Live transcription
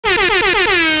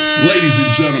Ladies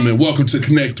and gentlemen, welcome to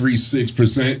Connect 36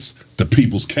 presents The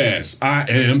People's Cast. I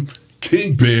am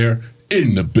King Bear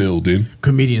in the building.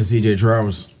 Comedian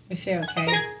CJTrowers. Michelle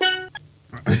K.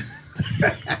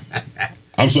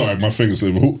 I'm sorry, my finger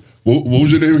said, what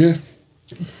was your name again?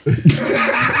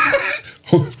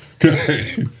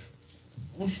 Okay.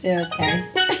 Michelle K.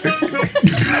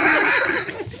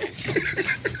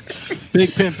 Big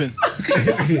Pimpin'.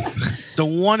 The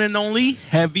one and only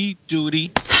heavy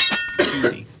duty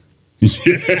Cutie.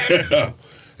 Yeah.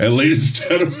 And ladies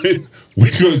and gentlemen,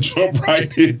 we're going to jump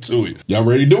right into it. Y'all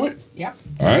ready to do it? Yep.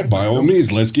 All right, by all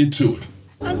means, let's get to it.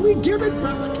 And we give it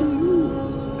back to you,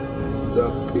 the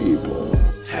people.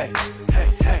 Hey, hey,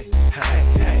 hey, hey,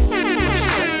 hey. What you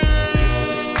say? Get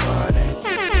this money.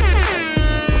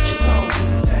 What you gonna do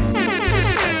today?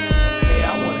 Hey, I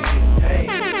wanna get paid.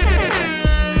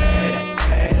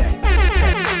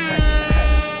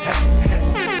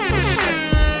 What you say?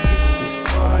 Get this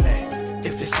money.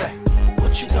 If they say,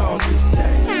 what you gonna do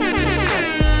today? Just say,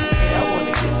 hey, I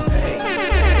wanna get paid.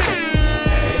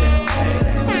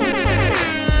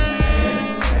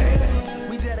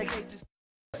 We dedicate this.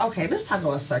 Okay, let's talk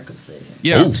about circumcision.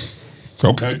 Yeah. Ooh,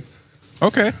 okay.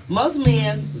 Okay. Most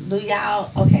men, do y'all,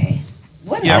 okay.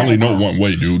 What is I that only know about? one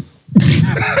way, dude.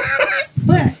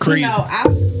 But, Crazy. you know,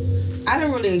 I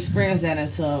didn't really experience that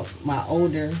until my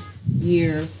older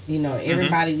years. You know,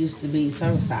 everybody used to be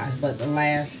circumcised, but the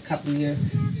last couple of years,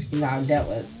 you know, I dealt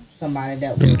with somebody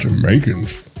that Them was...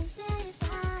 Jamaicans.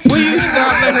 Will you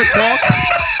stop letting her talk?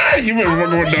 You been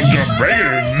working with them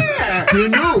Jamaicans. You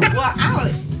knew. Well,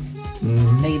 I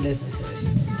don't... They listen to this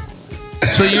shit.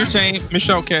 So you're saying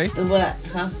Michelle K? What?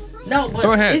 Huh? No, but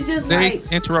Go ahead. it's just They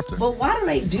like... interrupted. But why do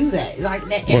they do that? Like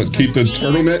that What, extra keep the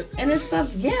skin turtleneck? and this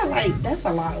stuff. Yeah, like that's a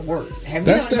lot of work. Have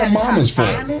That's you ever their had to try to mama's fault.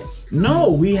 find it?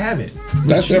 No, we haven't.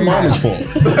 That's their mama's fault.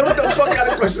 What the fuck kind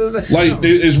of question is that? Like,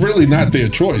 it's really not their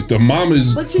choice. The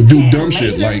mamas But you do can't. dumb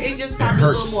shit. Later, Like, it's just probably a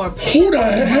little hurts. more who painful.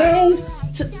 the hell?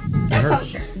 That's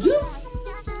hurts.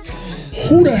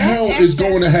 Who the hell is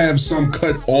going to have some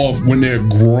cut off when they're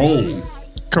grown?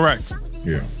 Correct.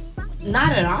 Yeah.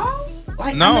 Not at all.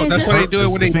 Like No, I mean, that's just, why they do it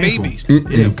when they It's painful. babies.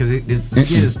 Yeah, because the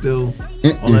skin is still,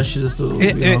 all that shit is still,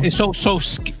 you know. It's so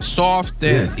soft Yeah,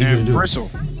 it's easy to and do. bristle.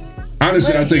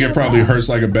 Honestly, But I think it here's probably all. hurts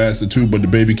like a bastard too, but the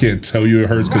baby can't tell you it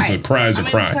hurts because right. the cries are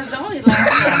crying. Because it only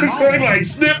lasts So they like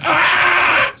snip.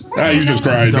 Ah! You just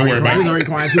cried. Don't worry about He was it. already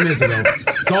crying 2 minutes ago.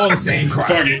 It's all the same cry.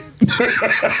 Fuck it.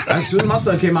 As soon as my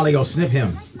son came out, they go snip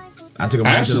him. I took him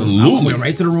right to the Absolutely. I went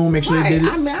right to the room, make sure right. they did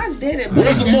it. I mean, I did it.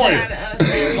 Where's but the I'm moil? just trying to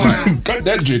understand why. Cut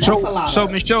that shit. That's a lot So of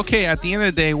it. Michelle K, at the end of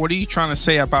the day, what are you trying to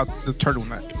say about the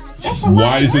turtleneck? That's a lot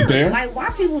Why of is it work. there? Like why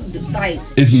people do, like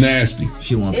It's nasty.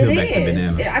 She want to it peel back the is.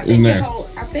 banana. I think the nasty. whole.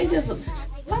 I think it's.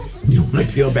 What? You want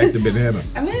to peel back the banana.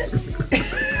 I mean, because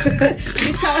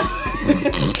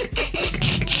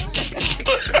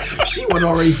She wasn't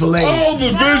already filleted. Oh,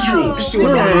 the visual. She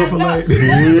wasn't already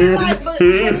filleted.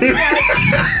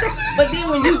 But then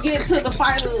when you get to the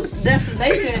final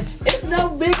destination, it's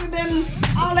no bigger than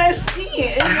all that skin.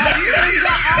 It's like you ain't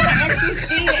got all the extra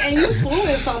skin and you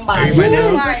fooling somebody. Everybody It's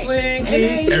else is like- slinky. and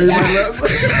then you Everybody got- else.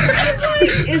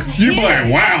 It's You be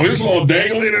hidden. like, wow, it's all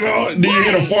dangling and all. Then you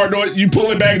hit a fart noise. You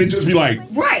pull it back and it just be like,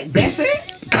 Right, that's it.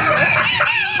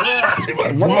 you be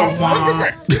like, what the fuck is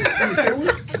that?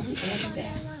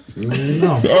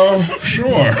 No.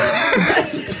 Sure.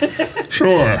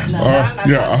 Sure. No, I'm not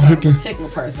Yeah, talking I'll about hit a the. particular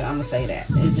person. I'm gonna say that.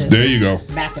 It's just There you go.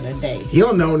 back in the day.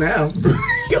 He'll know now.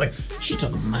 You're like, she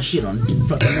talking about my shit on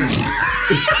fucking night.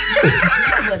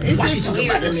 But it's Why she just talking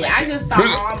weird about to this me. like I just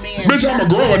thought all men. Bitch, I'm a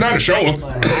grower, not a shower.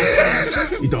 But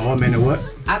You thought all men are what?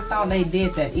 I thought they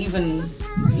did that even,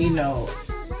 you know,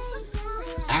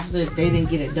 after they didn't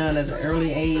get it done at an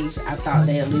early age. I thought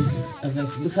they at least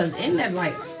eventually, because in that,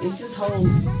 like, it just holds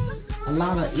a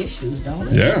lot of issues, don't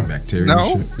it? Yeah. Bacteria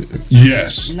No. and shit.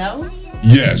 Yes. No.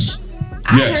 Yes.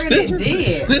 I Yes. heard it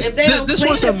did. This If they don't this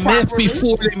clean was a it myth properly-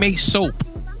 before they made soap.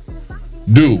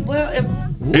 Dude. Well, if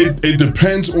It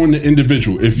depends on the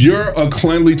individual. If you're a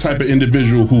cleanly type of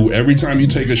individual who every time you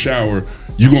take a shower,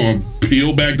 you're going to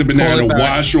peel back the banana, it back.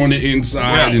 wash on the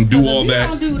inside, Right. and do Because if all you that,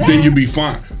 don't do that- then you'll be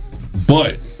fine.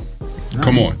 But,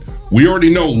 come on. We already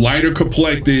know lighter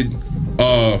complected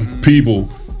people,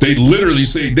 they literally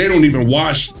say they don't even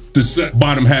wash the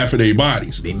bottom half of their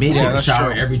bodies. They made Yeah, a that's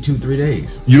shower true. every 2-3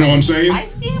 days. You know what I'm saying? light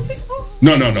skinned people.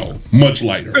 No. Much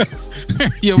lighter.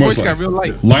 Your Much voice got lighter. real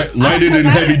light. Lighter than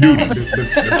heavy duty.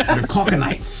 The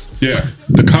Caucanites. Yeah.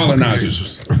 The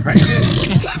colonizers. Right.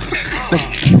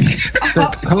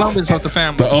 The Columbus of the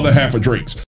family. The other half of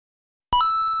Drake's.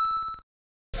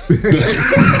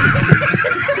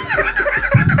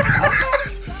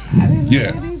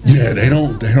 Yeah. Yeah, they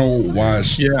don't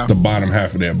wash the bottom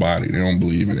half of their body. They don't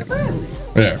believe in it.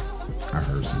 Yeah. I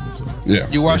heard something. Yeah.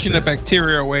 You're washing the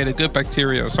bacteria away, the good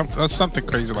bacteria, or something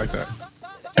crazy like that.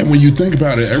 And when you think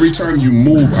about it, every time you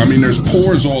move, I mean, there's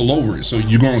pores all over it. So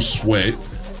you're going to sweat.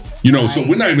 You know, so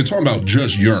we're not even talking about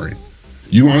just urine.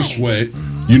 You're going to sweat.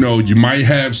 You know, you might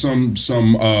have some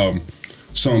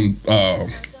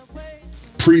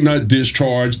pre-nut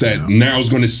discharge that now is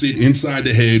going to sit inside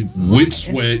the head with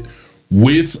sweat,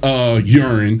 with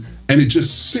urine, and it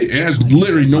just it has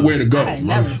literally nowhere to go. I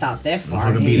never thought that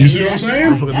far. You see what I'm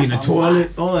saying? Motherfucker be in the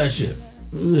toilet, all that shit.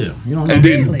 Yeah, you don't know. And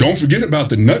then don't forget about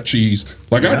the nut cheese.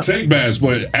 Like I take baths,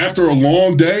 but after a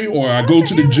long day, or I go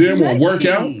to the gym or work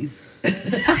out. I'm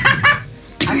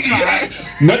sorry.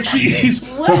 Nut cheese.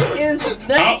 What is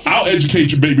nut cheese? I'll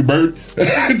educate you, baby bird.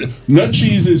 Nut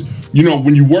cheese is, you know,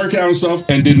 when you work out and stuff,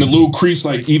 and then the little crease,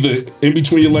 like either in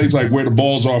between your legs, like where the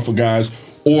balls are for guys,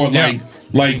 or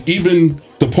like even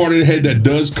the part of the head that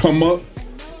does come up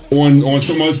on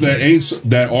some of us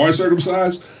that are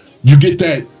circumcised, you get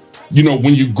that. You know,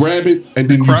 when you grab it and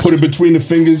then you put it between the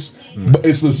fingers,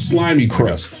 it's a slimy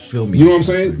crust. You know what I'm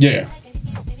saying? Yeah.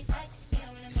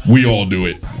 We all do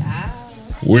it.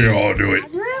 We all do it.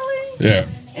 Really? Yeah.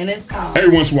 And it's called.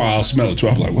 Every once in a while, I'll smell it too.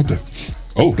 I'm like, what the?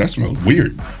 Oh, that smells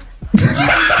weird.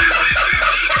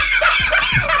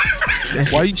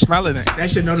 Why are you smelling it?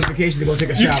 That's your notification to go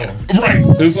take a shower. Right.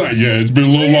 It's like, it's been a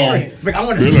little long. Like, I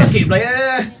want to suck it. Like,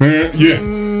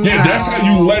 Yeah, that's how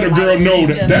you let a girl know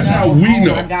that. That's how we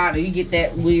know. Oh my God, you get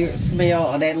that weird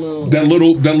smell or that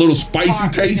little spicy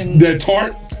taste, that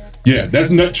tart. Yeah,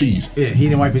 that's nut cheese. Yeah, he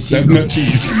didn't wipe his cheese. That's nut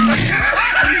cheese.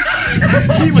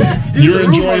 You're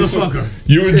enjoying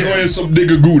some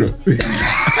nigga Gouda.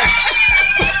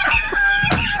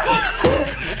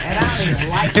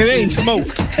 It ain't smoke.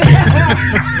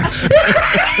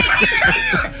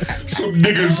 Some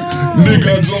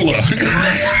nigga-zola.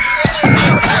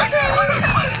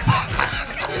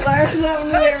 Learn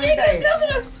something new every day.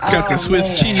 Got the Swiss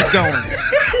cheese going.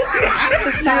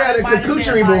 You had a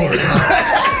charcuterie board.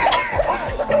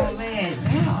 Oh man.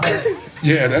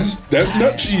 Yeah, that's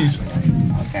nut cheese.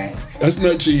 Okay. That's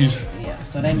nut cheese. Yeah,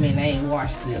 so that means they ain't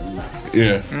washed good enough.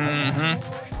 Yeah.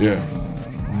 Yeah.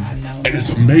 I know. And it's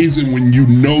amazing when you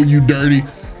know you dirty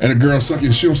and a girl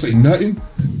sucking, she don't say nothing.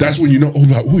 That's when you know,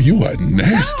 oh, you are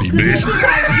nasty, bitch.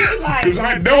 Because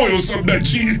I know it was some nut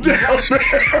cheese down there.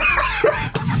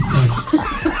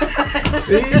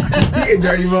 See? You a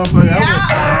dirty motherfucker.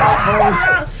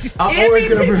 I'm always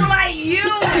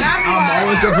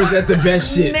gonna present the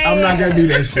best shit. Man. I'm not gonna do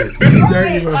that shit. You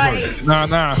dirty motherfucker.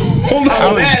 Nah. Hold on.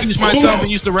 I'll excuse myself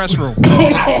and use the restroom.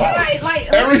 Hold on.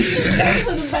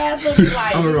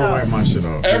 I'm gonna go wipe my shit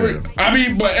off.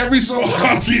 But every so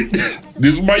often,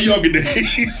 this is my younger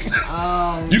days.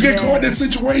 You get caught in this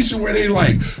situation where they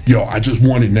like, yo, I just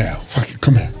want it now. Fuck it,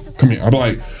 come here. I'm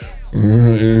like,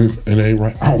 it ain't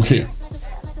right. I don't care.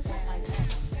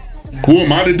 Who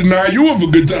am I to deny you of a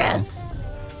good time?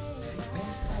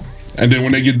 And then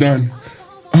when they get done,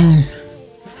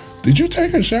 did you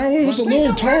take a shower? It was a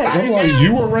little tart. I'm like,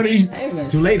 you already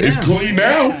too late. It's clean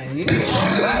now. You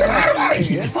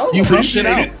bumped it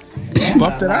out. You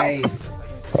bumped it out.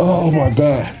 Oh my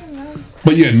God.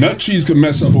 But yeah, nut cheese can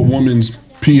mess up a woman's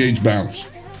pH balance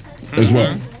as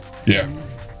well. Yeah.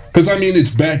 Because I mean,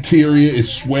 it's bacteria, it's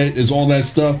sweat, it's all that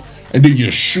stuff. And then you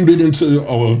shoot it into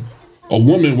a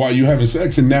woman while you having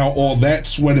sex, and now all that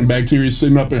sweat and bacteria is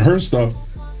sitting up in her stuff.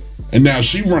 And now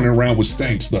she running around with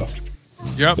stank stuff.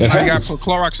 Yep, I got put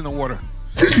Clorox in the water.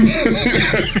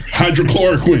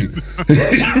 Hydrochloroquine.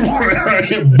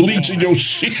 Bleaching your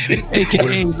shit.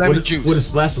 AKA lemon juice. With a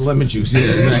splash of lemon juice. Yeah,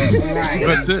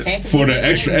 exactly. Right. For the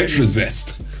extra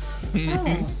zest.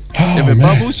 If it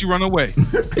bubbles, you run away.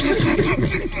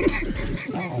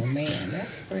 Oh man,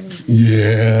 that's pretty.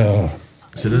 Yeah.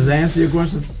 So does that answer your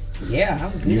question? Yeah,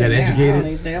 I'm good. You got educated? I don't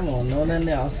even think I'm gonna know nothing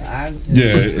else.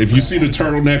 If you see the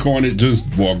turtleneck on it,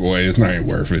 just walk away. It's not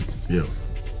worth it. Yeah.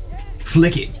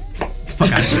 Flick it.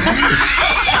 Fuck out of here.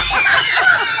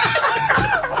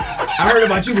 I heard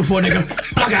about you before, nigga.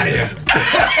 Fuck out of here.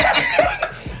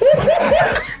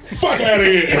 Fuck out of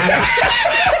here.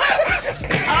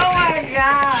 Oh my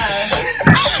God.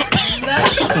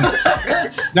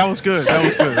 That was good.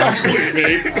 Oh,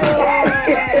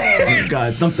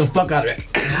 God, thump the fuck out of it.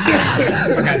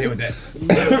 Fuck out of here with that.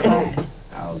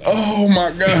 Oh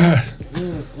my God.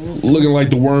 Looking like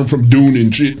the worm from Dune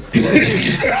and shit. What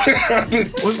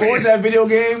was that video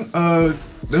game?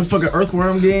 The fucking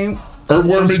Earthworm game?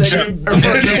 Earthworm and Jim.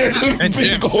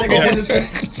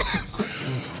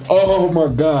 Oh my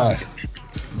God.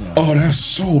 Oh, that's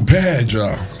so bad,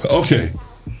 y'all. Okay.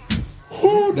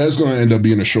 Whew, that's going to end up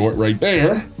being a short right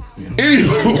there.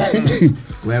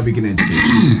 Anywho. Glad we can educate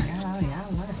you.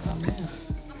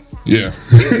 Yeah.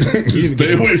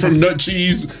 Stay away from nut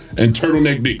cheese and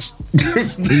turtleneck dicks. We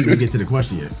didn't get to the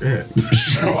question yet.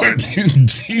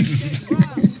 Jesus.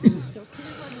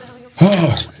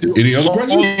 Any other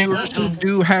questions? Viewers who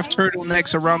do have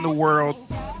turtlenecks around the world,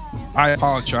 I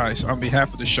apologize on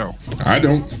behalf of the show. I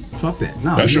don't. Fuck that.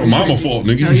 No, that's your mama fault,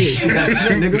 nigga.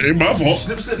 Ain't my fault.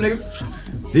 Snip, nigga.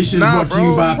 This shit is brought to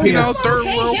you by PS. Third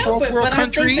world, fourth world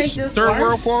countries, third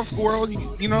world, fourth world,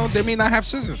 you know, they may not have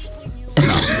scissors.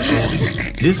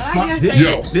 This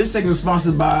segment is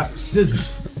sponsored by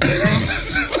scissors.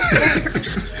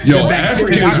 Yo,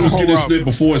 Africans was getting snipped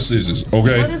before scissors,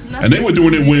 okay? And they were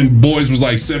doing it when boys was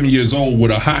like 7 years old with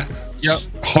a hot,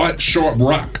 sharp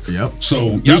rock. Yep.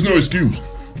 So there's no excuse.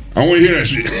 I don't want to hear that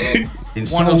shit. and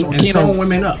sewing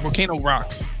women up. Volcano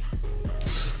rocks.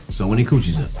 Sewing their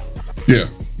coochies up. Yeah.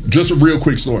 Just a real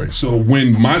quick story. So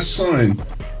when my son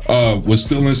was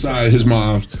still inside his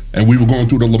mom's, and we were going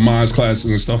through the Lamaze classes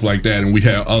and stuff like that, and we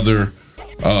had other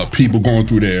people going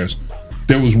through theirs.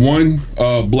 There was one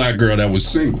black girl that was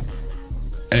single,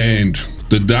 and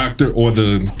the doctor or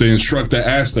the instructor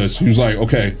asked us. He was like,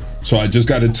 "Okay, so I just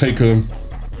got to take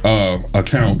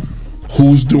account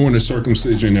who's doing the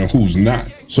circumcision and who's not,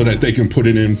 so that they can put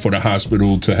it in for the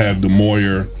hospital to have the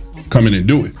Moyer come in and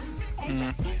do it."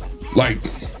 Like,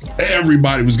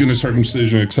 everybody was getting a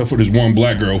circumcision except for this one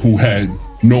black girl who had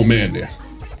no man there,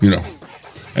 you know.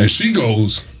 And she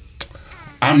goes,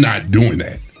 "I'm not doing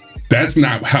that. That's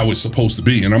not how it's supposed to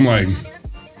be." And I'm like,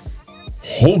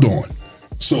 hold on.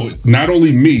 So not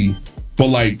only me, but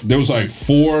like there was like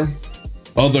 4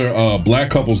 other black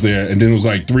couples there, and then there was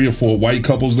like 3 or 4 white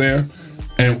couples there.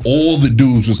 And all the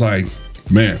dudes was like,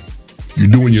 "Man, you're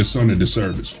doing your son a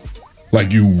disservice.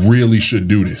 Like, you really should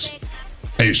do this."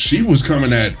 And she was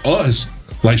coming at us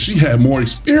like she had more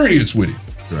experience with it.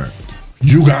 Right.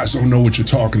 You guys don't know what you're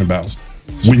talking about.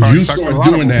 When you start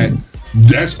doing that,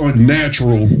 that's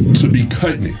unnatural to be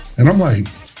cutting it. And I'm like,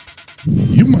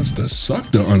 you must have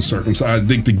sucked the uncircumcised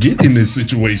dick to get in this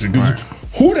situation. Because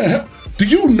who the hell, do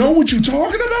you know what you're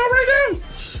talking about right now?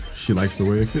 She likes the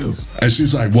way it feels. And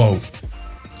she's like, well,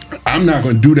 I'm not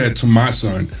going to do that to my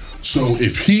son. So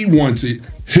if he wants it,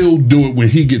 he'll do it when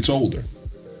he gets older.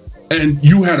 And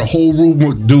you had a whole room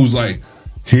with dudes like,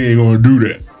 he ain't going to do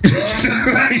that.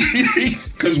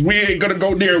 Because we ain't going to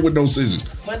go near it with no scissors.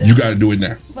 You got to do it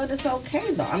now. But it's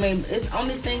okay, though. I mean, it's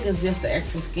only thing is just the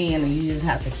extra skin, and you just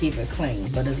have to keep it clean.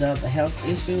 But is there other health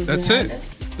issues? That's it.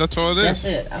 That's all it is. That's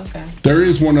it. Okay. There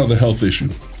is one other health issue.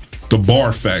 The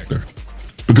bar factor.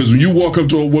 Because when you walk up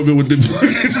to a woman with the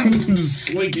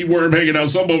slinky worm hanging out,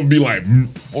 some of them be like,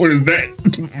 what is that?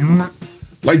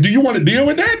 Like, do you want to deal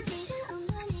with that?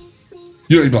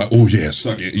 You know, you be like, oh yeah,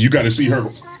 suck it. You got to see her.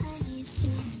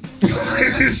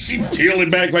 She peeling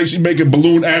back like she making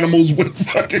balloon animals with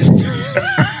fucking. I'm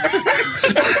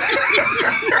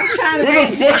trying to I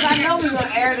know we're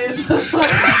gonna air this.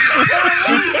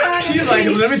 She's like,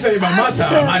 let me tell you about my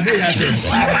time. I did have to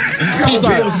couple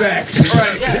bills back.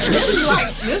 Right. Yeah,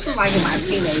 this was like in my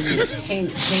teen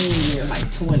year, like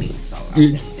 20. So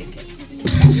I'm just thinking.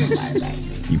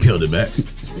 You peeled it back.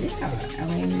 Yeah, I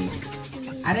mean,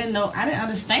 I didn't know. I didn't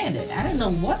understand it. I didn't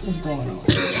know what was going on.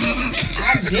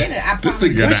 I did it. This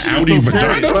thing got an outie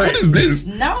vagina? What is this?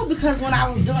 No, because when I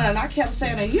was doing it, I kept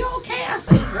saying, "Are you okay?" I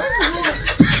said,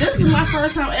 "This is my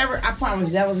first time ever." I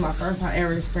promise that was my first time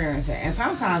ever experiencing it. And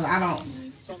sometimes I don't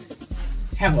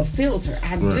have a filter.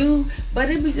 I do, but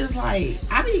it be just like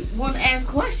I be want to ask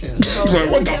questions. So like,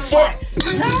 what the fuck?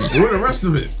 Where the rest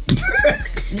of it?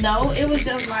 No, it was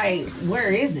just like, where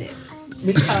is it?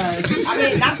 Because, I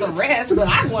mean, not the rest, but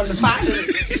I wanted to find it.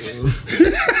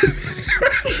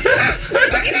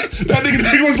 That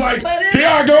nigga was like, here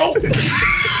I go.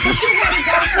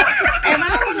 And I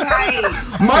was like,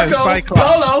 Marco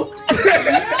Polo.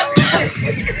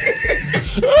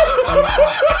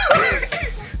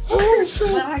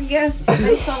 But I guess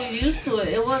they so used to it.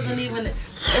 It wasn't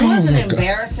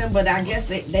embarrassing, but I guess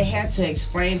they had to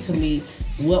explain to me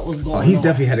what was going on. He's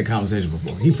definitely had a conversation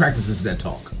before. He practices that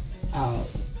talk.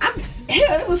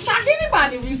 It would shock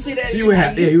anybody if you see that. You would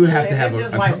have to have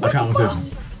a conversation.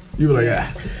 You were like,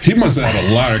 yeah. He must have had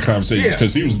a lot of conversations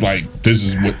because he was like, this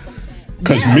is what.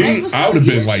 Because me, I would have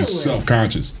been like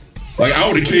self-conscious. Like, I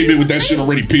would have came in with that shit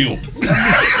already peeled.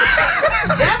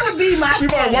 That would be my. She's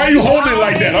like, why are you holding it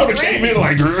like that? I would have came in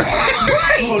like,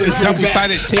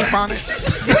 double-sided tape on it.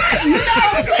 You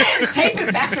know what I'm saying? Tape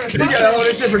it back or something. You gotta hold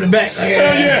that shit from the back.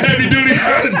 Hell yeah, heavy duty.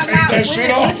 I would have tape that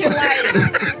shit off. Like,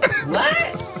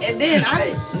 what? And then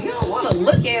you don't want to to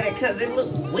look at it because it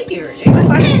looked weird. It looked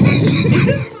like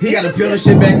he got to peel the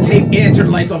shit back, tape, and turn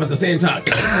the lights off at the same time.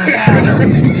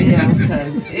 Yeah,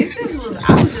 because it just was.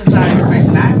 I was just not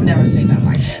expecting. I've never seen nothing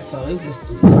like that, so it just.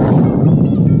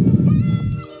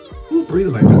 Who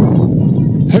breathing like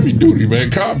that? Heavy duty, man.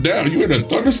 Calm down. You in a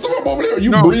thunderstorm over there? Or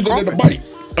you breathing in the mic?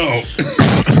 Oh.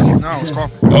 No, it's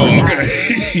coffee. Oh,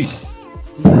 okay.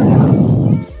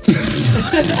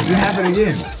 It happened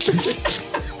again.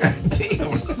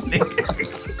 Damn, nigga.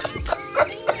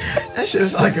 That shit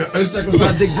is like a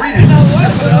uncircumcised dick breathing.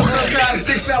 Uncircumcised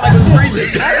dick sound like it's breathing.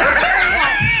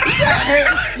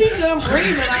 He couldn't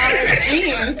breathe in all that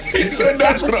skin. He said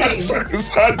that's what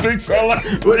uncircumcised dick sound like.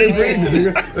 What they breathing,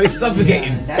 nigga? They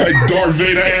suffocating. Like Darth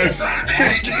Vader ass.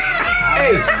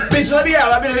 Hey, bitch, let me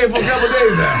out. I've been here for a couple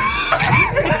days now.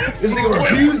 This nigga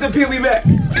refused to peel me back.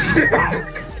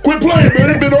 Quit playing, man.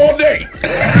 It's been all day.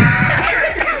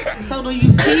 So do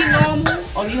you pee normal,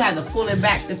 or you have to pull it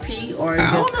back to pee, or it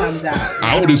just comes out?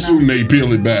 I would assume they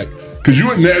peel it back. Cause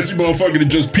you a nasty motherfucker to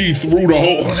just pee through the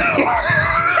hole.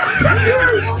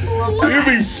 You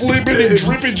be flipping and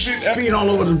dripping shit. Peeing all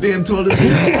over the damn toilet.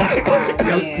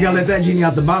 You gotta let that genie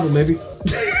out the bottle, baby.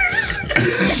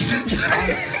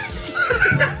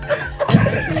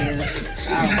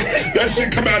 That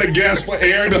shit come out of gas for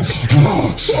air.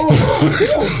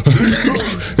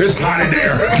 It's hot in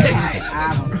there.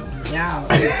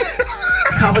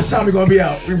 How much time we gonna be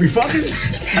out? We be fucking?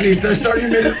 I need 30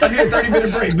 minutes. I need a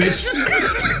 30-minute break, bitch.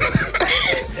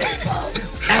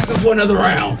 Ask him for another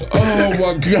round. Oh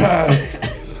my god.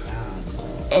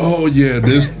 Oh yeah,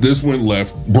 this went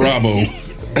left. Bravo.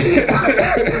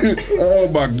 Oh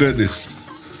my goodness.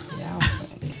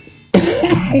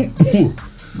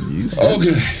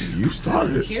 Okay. You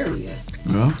started it. Curious.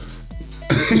 No.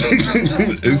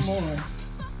 It's.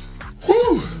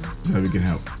 Whew. How we can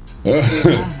help?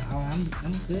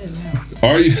 I'm good now.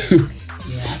 Are you?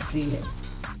 Yeah, I see it.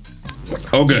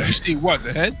 Okay. You see what,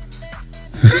 the head?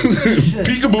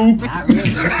 Peekaboo. Not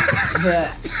really,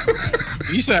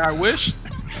 but You said I wish.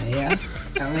 yeah.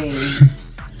 I mean,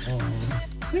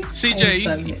 CJ,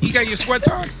 you got your sweats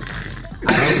on?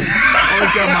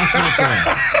 Always got my sweats on.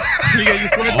 You got your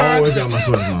sweats on? Always got my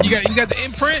sweats on. You got the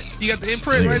imprint? You got the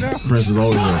imprint right now? Prince is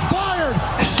always there.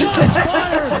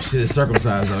 That shit is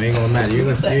circumcised though. Ain't gonna matter. You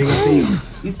ain't gonna see.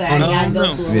 you said I gotta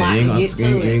go through a lot you to get to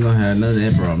it. ain't gonna have none of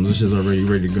that problems. This shit's already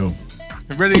ready to go.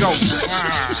 Ready to go.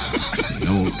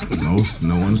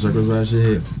 No uncircumcised shit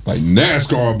here. Like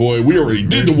NASCAR, boy. We already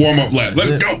did the warm-up lap.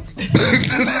 Let's go.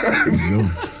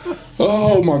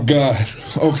 Oh my god.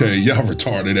 Okay, y'all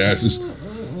retarded asses.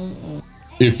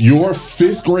 If your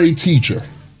 5th grade teacher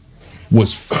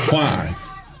was fine,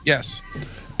 Yes.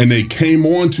 and they came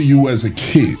on to you as a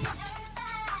kid,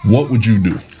 what would you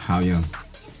do? How young?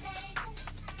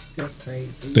 5th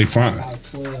grade. So They fine. about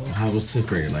 12. How was 5th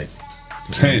grade? Like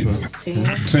 10, 10.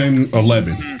 10,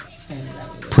 11.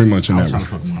 Pretty much in I was that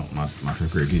trying to range. fuck my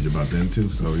 5th grade teacher about then too.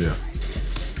 So yeah,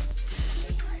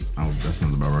 that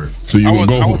sounds about right. So you I would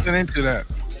go for wasn't into that.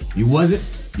 You wasn't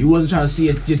trying to see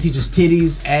your teacher's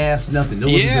titties, ass, nothing. It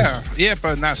wasn't Yeah,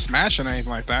 but not smashing or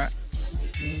anything like that.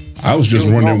 I was just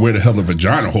wondering where the hell the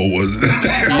vagina hole was.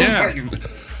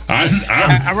 I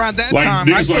Around that like, time,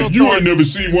 niggas like, you ain't never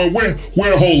seen one. Where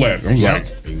the hole at? I was like,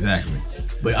 exactly.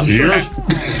 But I'm here. sure if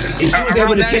she was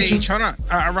able to catch you.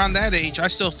 Around that age, I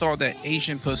still thought that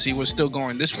Asian pussy was still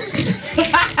going this way.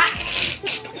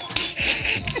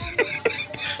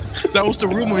 That was the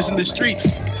rumors in the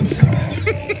streets.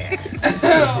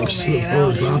 Oh man, I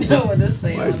don't even know what this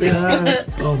thing is.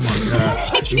 Oh my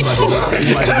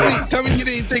god. Tell me you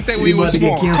didn't think that we were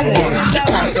small.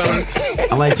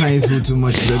 I like Chinese food too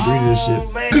much to agree to this shit.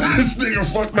 This nigga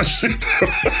fucked my shit up.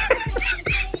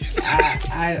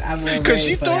 Because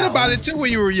you thought about it too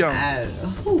when you were young.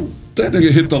 That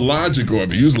nigga hit the logic on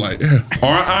me. He was like,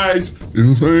 our eyes,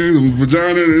 this way,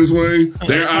 vagina this way,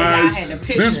 their eyes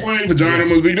this way, vagina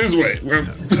must be this way. Well,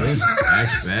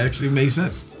 that actually makes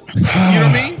sense. You know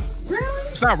what I mean?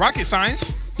 It's not rocket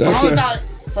science.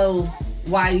 So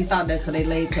why you thought that? Because they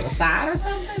laid to the side or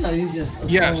something? Or you just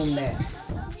assumed that?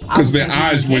 Because their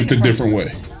eyes went a different way.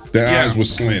 Their eyes were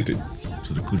slanted.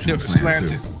 So the coochie They were was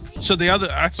slanted. slanted. So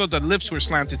I thought the lips were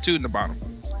slanted too in the bottom.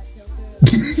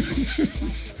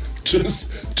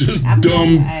 just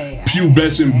dumb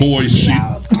pubescent boy shit.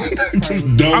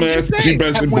 Just dumb ass pubescent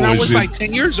boy shit. When I was like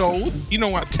 10 years old, you know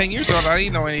what? 10 years old, I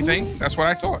didn't know anything. That's what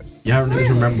I thought. Y'all niggas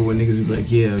remember when niggas would be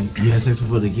like, yeah, you had sex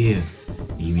before? Like, yeah.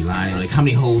 And you be lying. Like, how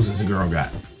many holes does a girl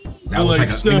got? That was like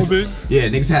a niggas, yeah,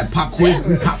 niggas had pop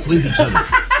quiz each other.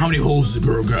 How many holes the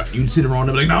girl got? You'd sit around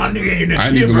there like, no, nigga, ain't I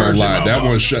ain't even gonna lie. That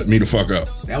one shut me the fuck up.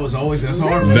 That was always that's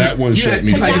hard. That one shut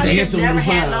me the fuck I up. just never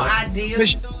had no idea.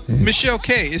 Michelle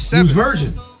K. It's 7. Who's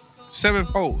virgin? 7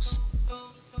 holes.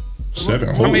 7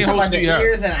 How holes. many holes do you have?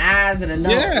 Ears and eyes and a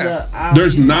nose. Yeah.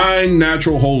 There's 9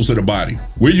 natural holes to the body.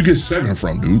 Where you get 7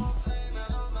 from, dude?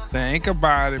 Think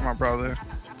about it, my brother.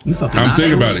 You fucking. I'm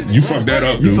thinking about it. You fucked that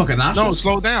up, dude. You fucking nostrils. No,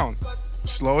 slow down.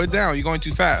 Slow it down. You're going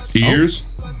too fast. Ears,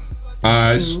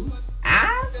 eyes.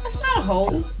 Eyes? That's not a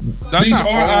hole. These are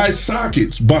eye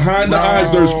sockets. Behind the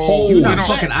eyes, there's holes. You're not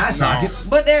fucking eye sockets.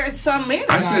 But there is some in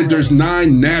I said there's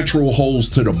 9 natural holes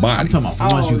to the body. I'm talking about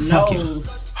the ones you fucking.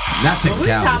 Not taking We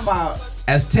talking calories. about.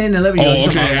 As 10, 11 years old. Oh,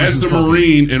 okay. As the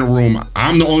Marine in a room,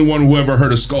 I'm the only one who ever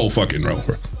heard a skull fucking roll.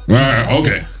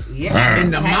 Okay. Yeah. In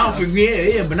the mouth,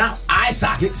 yeah, but not eye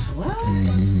sockets. What?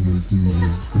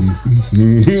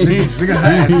 Look at her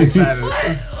ass excited.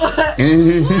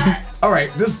 All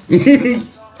right, this.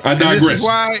 I digress.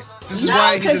 This is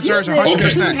why he deserves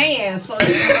 100%. Hands, so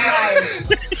it's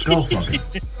like Skull fucking.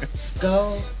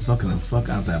 skull. Fucking the fuck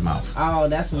out that mouth. Oh,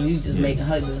 that's when you just make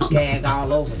her just gag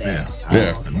all over there.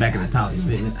 Yeah. The back of the tonsils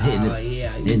hitting it. Oh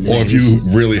yeah. Hitting Or it. if you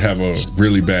really have a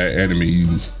really bad enemy,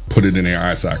 you put it in their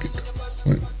eye socket.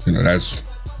 You know, that's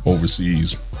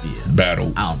overseas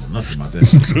battle. I don't know nothing about that.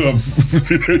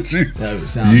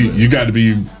 you got to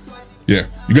be,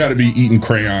 you got to be eating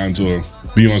crayons or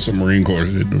be on some Marine Corps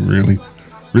shit to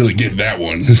really get that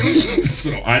one.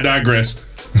 So I digress.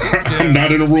 I'm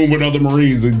not in a room with other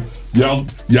Marines, and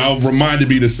y'all reminded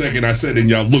me the second I said it, and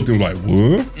y'all looked and was like,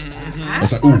 what? I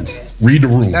was like, ooh, read the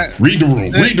room, read the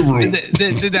room, read the room.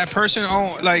 Did that person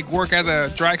work at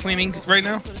a dry cleaning right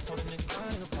now?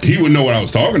 He would know what I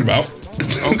was talking about.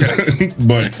 Okay,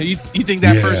 but you think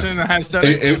that person has done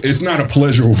it? It's not a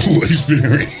pleasurable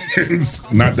experience.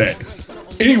 Not that.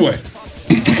 Anyway,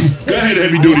 go ahead,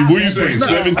 heavy duty. What are you saying?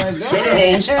 Seven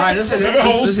holes. All right, let's hit the 7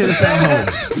 holes.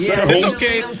 7 holes. It's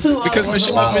okay because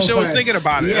Michelle was thinking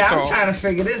about it. Yeah, That's I'm all. trying to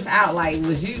figure this out. Like,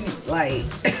 was you like?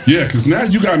 Yeah, because now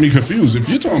you got me confused. If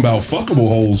you're talking about fuckable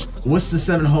holes, What's the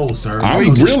 7 holes, sir?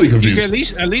 I'm really You confused.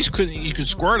 could at least you could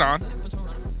squirt on.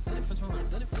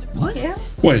 What? Yeah.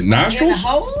 Wait, In the nostrils?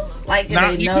 holes? Like in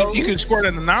Now the you nose? could squirt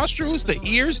in the nostrils, the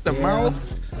ears, the mouth,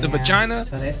 the vagina,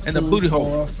 So that's and the 2, booty 4,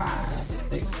 hole. 5,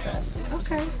 6, 7.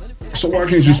 Okay. So why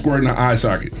can't you squirt in the eye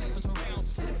socket?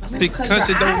 Because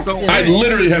it don't go. I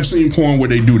literally have seen porn where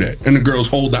they do that, and the girls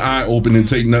hold the eye open and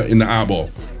take nut in the eyeball.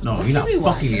 No, you're not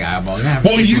fucking the eyeball.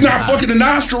 Well, he's not fucking the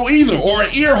nostril either, or an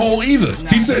ear hole either.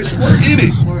 He said squirt in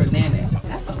it. Squirt in it.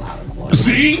 That's a lot of water.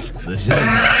 See?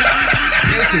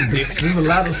 Listen, dicks. There's a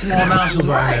lot of small nostrils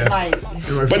out there.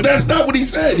 Like, But that's not what he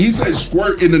said. He said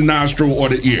squirt in the nostril or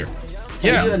the ear. so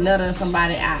you a nut in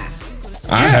somebody's eye.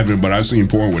 I haven't, but I've seen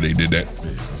porn where they did that.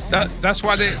 That's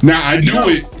why they. Now I do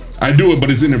it, but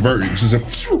it's inadvertent. She said,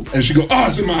 and she go, oh,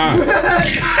 it's in my eye.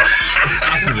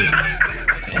 Accident.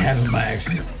 It happened by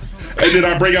accident. And then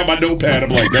I bring out my notepad. I'm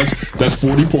like, that's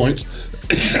 40 points.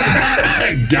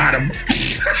 Got him.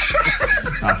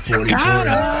 40.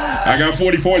 I got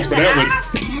 40 points for that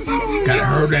one. Gotta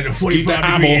hurt at a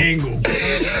 45-degree angle.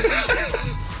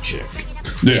 Check.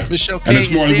 Yeah. Michelle K, And the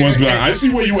smart ones be like, I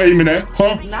see where you aiming at,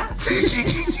 huh?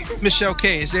 Michelle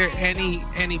K, is there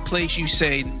any place you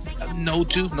say no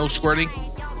to? No squirting?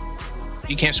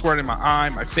 You can't squirt in my eye,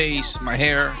 my face, my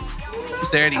hair. Is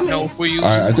there any no for you?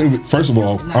 I think, first of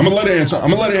all, I'm going to let her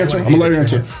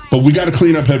answer. But we got to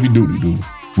clean up heavy duty, dude.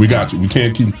 We got to. We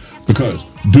can't keep, because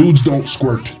dudes don't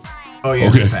squirt. Oh, yeah,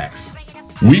 okay. Facts.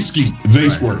 We skeet, they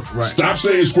squirt. Right. Stop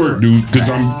saying squirt, dude, because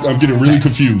I'm getting really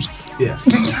confused. Yes.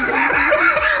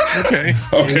 Okay.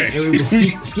 Okay. And we would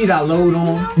skeet our load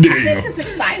on. There I you think go. it's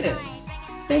exciting.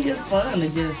 I think it's fun to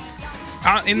just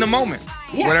In the moment.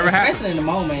 yeah, Whatever especially happens. in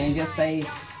the moment, and just say,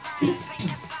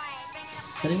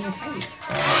 put it in your face.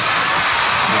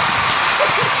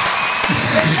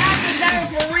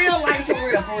 That's for real, like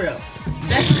for real.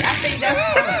 I think that's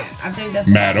fun. I think that's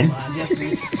Madam. fun.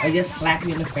 I just slap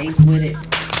you in the face with it.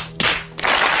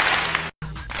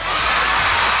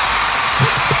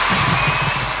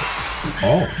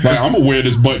 Oh. Like, I'm gonna wear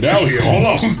this button out here. Hold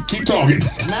on. Keep talking.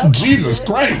 No. Jesus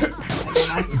Christ.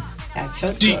 I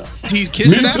choked Do up. you kiss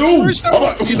Me it too. afterwards? I'm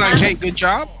like- You like, hey, good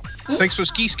job. Thanks for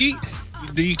ski.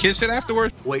 Do you kiss it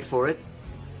afterwards? Wait for it.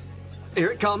 Here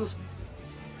it comes.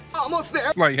 Almost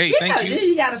there. Like, hey, Yeah, thank you.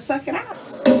 you gotta suck it out.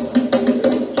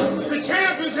 The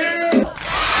champ is here.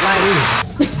 Like,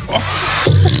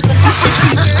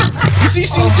 You see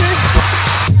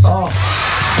CJ?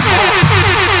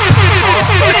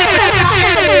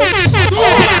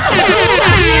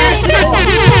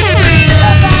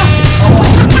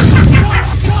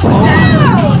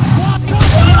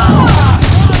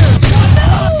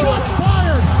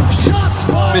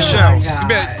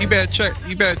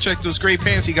 check those gray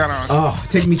pants he got on. Oh,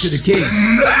 take me to the king.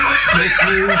 Take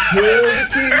me to the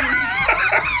king.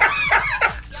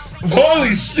 Holy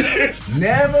shit!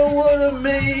 Never would have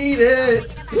made it.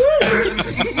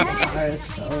 That's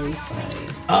so funny.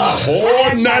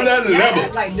 Oh, never.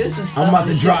 Like this is. I'm about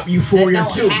to drop Euphoria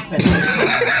too. That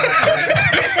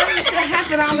should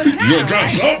happen all the time. You gonna drop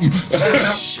something?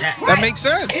 That makes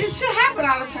sense. It should happen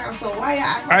all the time. So why y'all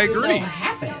act like I agree. it don't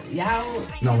happen? Y'all.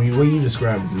 No, when you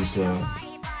described it is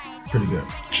pretty good.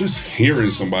 Just hearing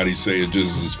somebody say it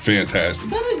just is fantastic.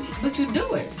 But you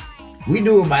do it. We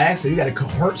do it by accident. You got to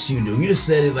coerce you do. You just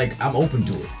said it like I'm open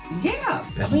to it. Yeah.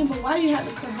 That's I mean, but why do you have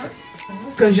to coerce?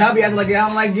 Because y'all be acting like I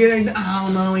don't like getting. I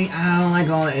don't know. I don't like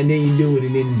all that, and then you do it,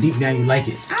 and then deep down you like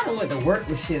it. I don't want to work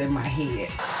with shit in my head.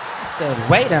 I said,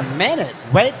 wait a minute.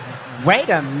 Wait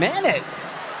a minute.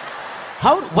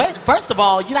 Wait. First of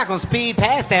all, you're not gonna speed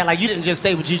past that like you didn't just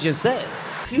say what you just said.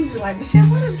 People be like, Michelle,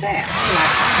 what is that? I'm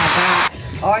like, oh my God.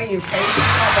 All your face is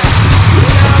covered. You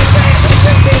know what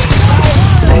I'm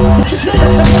saying?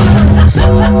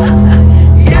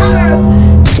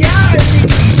 Y'all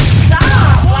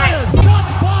stop. Like,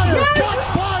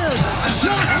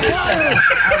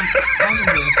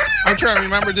 I'm trying to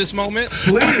remember this moment.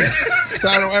 Please. So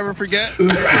I don't ever forget.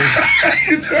 Hold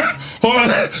on.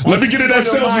 Let me get in that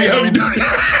selfie. Heavy duty.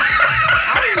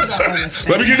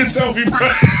 Let me get the selfie, bro.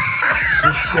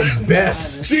 It's the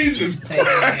best. Jesus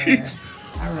Christ.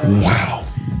 Wow.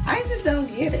 I just don't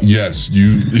get it. Yes,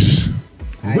 you.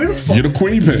 Where the fuck? You're the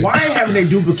queen pig. Why haven't they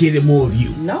duplicated more of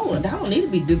you? No, that don't need to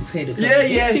be duplicated.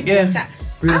 Yeah.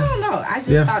 I don't know. I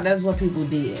just thought that's what people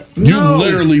did. You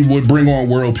literally would bring on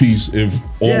world peace if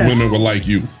all women were like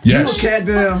you. Yes. You cat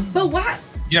down. But why?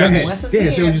 Yes. What's the Yeah,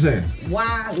 thing? see what you're saying.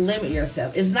 Why limit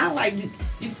yourself? It's not like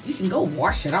you can go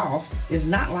wash it off. It's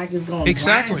not like it's going to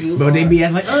Exactly. you. But they be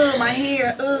acting like, oh, my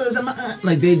hair,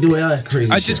 like they do all that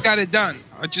crazy I shit. just got it done.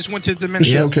 I just went to the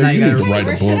Dominican. Yeah, Okay, now you you need gotta to write a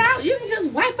Wash it book. out. You can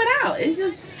just wipe it out. It's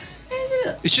just.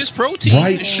 It's just protein.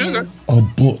 Write It's sugar. a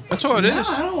book. That's all it is. No,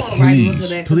 I don't want to write a book of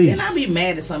that. Please. Then I be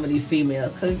mad at some of these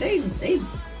females because they.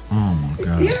 Oh my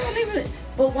God. You don't even.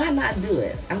 But why not do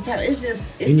it? I'm telling you, it's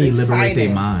just. It's They need to liberate exciting.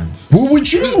 their minds. Where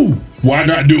would you? Why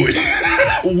not do it?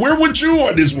 Where would you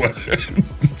on this one?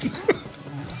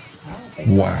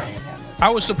 Wow. I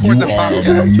would support You the are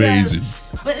podcast. amazing.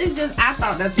 But it's just, I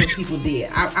thought that's what people did.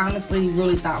 I honestly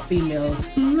really thought females.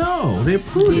 No, they're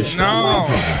prudish. No.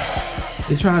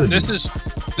 They try to.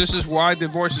 This is why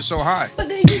divorce is so high. But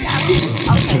then you got people.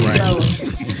 Okay, so.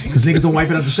 Because niggas don't wipe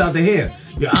it out to shot their hair.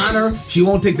 Your Honor, she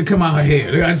won't take the come out her hair.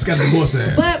 I just got divorced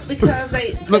her. But because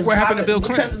they. Look what happened to Bill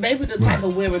Clinton. Because maybe the type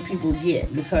of women people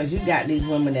get. Because you got these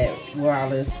women that wear all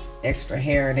this extra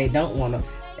hair and they don't want to.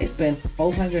 They spend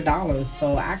 $400,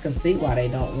 so I can see why they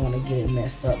don't want to get it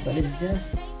messed up. But it's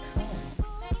just.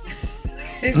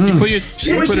 You put your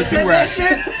See what she said that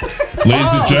shit?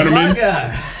 Ladies and gentlemen, my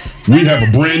God. we have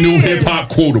a brand new hip hop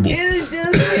quotable. It is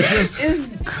just.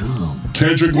 It's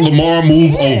Kendrick Lamar,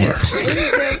 move over.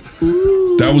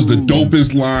 That was the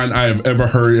dopest line I have ever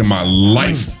heard in my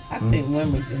life. I think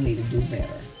women just need to do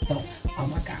better. Don't. Oh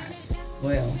my God.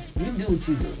 Well, you do what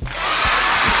you do.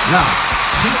 Nah,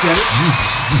 she said it.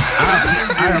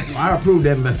 I approve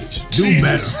that message. Do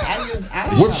Jesus. I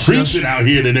don't We're know. preaching out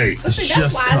here today. But see, that's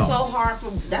Just why come. it's so hard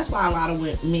for. That's why a lot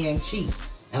of men cheat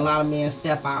and a lot of men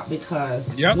step out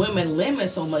because Yep. women limit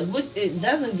so much, which it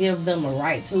doesn't give them a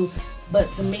right to.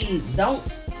 But to me, don't.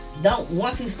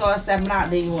 Once he starts stepping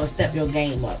out, then you want to step your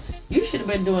game up. You should have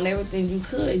been doing everything you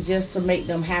could just to make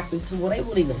them happy to where they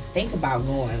wouldn't even think about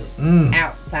going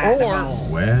outside the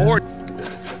home. Well,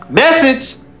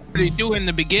 Message. They do in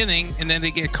the beginning, and then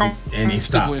they get comfortable and he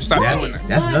stopped. and stop doing it.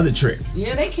 That's another trick.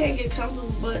 Yeah, they can't get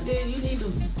comfortable, but then you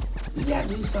gotta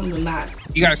do something to not.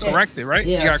 You gotta can't- correct it, right?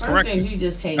 Yeah, You gotta certain correct things it. you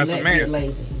just can't As a let man. get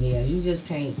lazy. Yeah, you just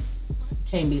can't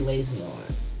be lazy on,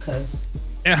 cause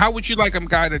And how would you like a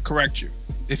guy to correct you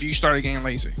if you started getting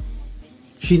lazy?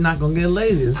 She's not gonna get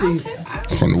lazy. See,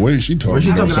 From the way she talking, When she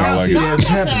talking sound about like see it. that I'm not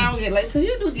saying I happen. don't get lazy, cause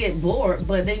you do get bored,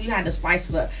 but then you have to spice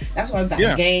it up. That's why we buy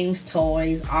Yeah. games,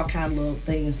 toys, all kind of little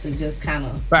things to just kind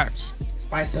of Facts.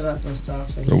 spice it up and stuff.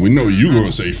 So we know you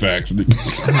gonna say facts.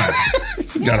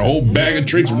 Got a whole bag of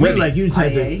tricks you ready. like you Oh,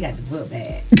 type yeah, of. you got the book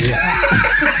bag.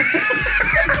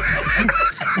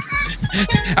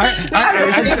 I got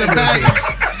the bag.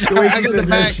 The way I she got said the that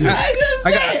bag. shit. I just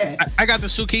said. I got the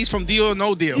suitcase from Deal or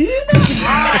No Deal. Not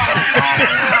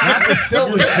the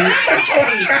silver shit.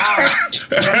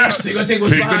 So you gonna take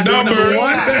what's Pick the behind door number.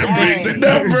 one? Pick the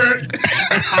number.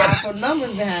 Powerful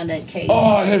numbers behind that case.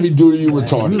 Oh, heavy duty, you You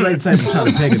retarded. like the type of try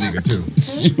to peg a nigga too.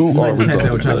 You You are like the type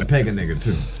that would try to retarded. peg a nigga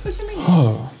too. What you mean?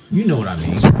 You know what I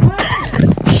mean.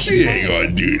 She ain't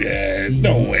gonna do that.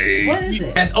 No way. What is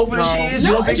it? As open as she is, you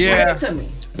No, don't think explain Yeah. it to me.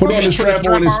 Put on the strap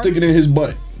on and stick it in his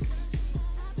butt.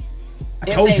 I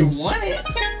told If they you. want it,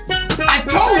 I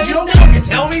told you. Don't fucking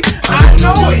tell me. I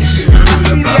know it. I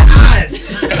see your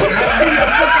eyes. I see your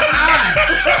fucking eyes.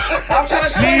 I'm trying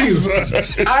to tell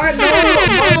you. I know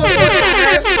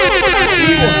I see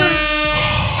one.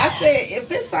 I said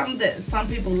if it's something that some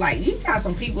people like, you got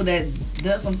some people that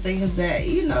does some things that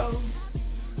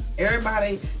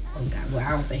everybody. Oh God, well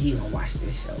I don't think he gonna watch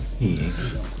this show. So He ain't.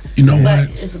 You know but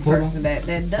what? it's a person that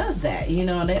does that,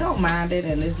 and they don't mind it,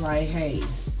 and it's like, hey,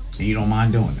 And you don't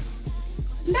mind doing it.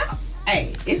 no,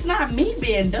 hey, it's not me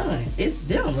being done, it's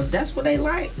them. If that's what they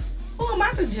like, who am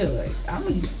I to judge?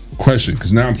 Question,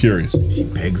 because now I'm curious. She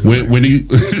pegs When he,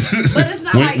 it's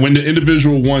not like- when the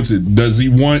individual wants it, does he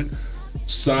want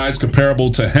size comparable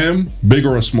to him, bigger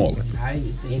or smaller? How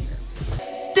you bigger?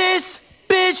 This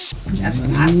bitch. That's what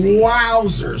I see.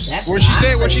 Wowzers. What'd she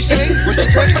say? What'd she say? What'd she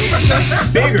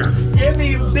say? Bigger. It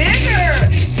be bigger.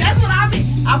 That's what I mean.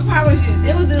 I promise you,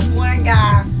 there was this one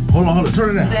guy Hold on.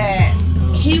 Turn it down. that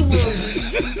he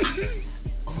was.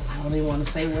 I don't even want to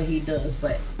say what he does,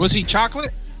 but Was he chocolate?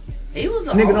 he was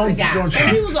an Nigga, older don't- guy. don't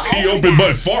And he was an He older open guy.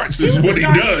 butt farts He is was what a he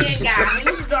dark-skinned does. guy. He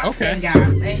was a dark-skinned Okay. guy,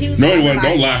 and he was. No, he kinda wasn't.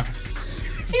 Don't like- lie.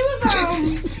 He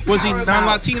was Was he probably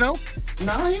non-Latino?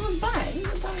 No, he was black. He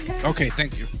was a black guy. Okay,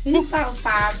 thank you. He was about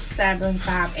 5'7",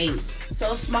 5'8",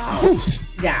 so a small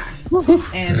guy.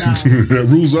 And That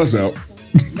rules us out.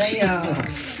 they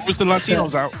Was the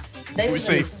Latinos out? they We was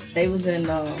safe. they was in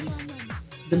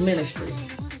the ministry.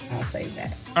 I'll say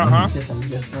that. Uh-huh. I'm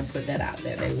just gonna put that out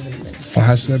there. They was in the ministry.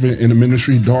 5'7" in the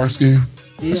ministry, dark skin.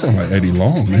 That sound like Eddie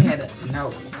Long, They man. had a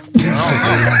no.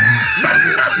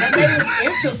 But they was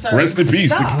into certain Rest in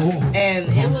peace. stuff, and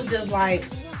it was just like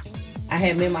I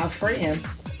had me and my friend.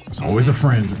 It's always a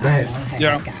friend. Go ahead. I had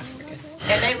Yeah. my guy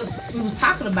friend, and we was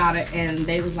talking about it, and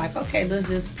they was like, okay, let's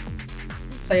just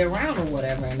play around or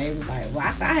whatever. And they was like, well,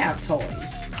 I said I have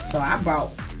toys, so I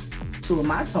brought 2 of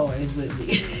my toys with me.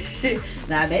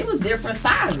 Now they was different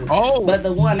sizes. Oh. But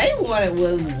the one they wanted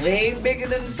was way bigger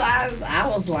than the size. I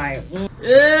was like,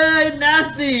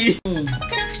 nasty.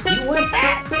 You want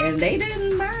that? And they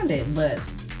didn't mind it, but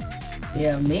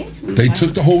yeah, men. They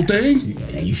took the whole thing?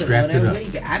 They You took strapped it whatever up. we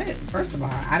got. I didn't. First of all,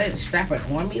 I didn't strap it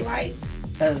on me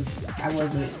because I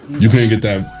wasn't. You couldn't get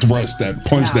that thrust, that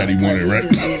punch that he wanted, We right?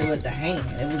 just did it with the hand.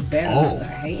 It was better with the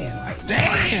hand. Like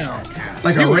Damn.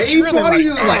 Like You a were rave drilling party? like-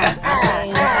 You was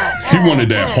like, He wanted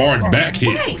that hard back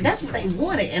hit. Right, that's what they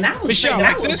wanted, and I was Michelle, thinking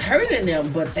like I was this? hurting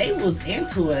them, but they was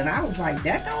into it, and I was like,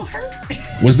 that don't hurt.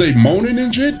 Was they moaning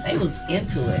and shit? They was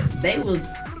into it. They was.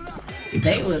 And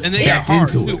they it- got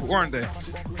hard into too, it. weren't they?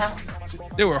 Huh?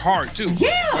 They were hard too. Yeah,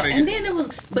 But they- and then it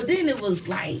was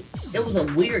like it was a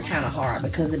weird kind of hard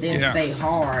because it didn't Yeah. stay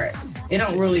hard. It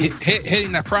don't really.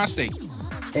 hitting that prostate.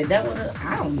 That would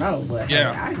I don't know, but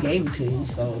Yeah. hey, I gave it to you,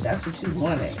 so that's what you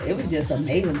wanted. It was just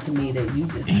amazing to me that you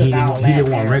just he took all that.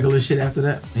 didn't want and- regular shit after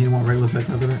that? He didn't want regular sex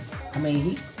after that? I mean,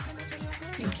 he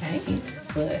came,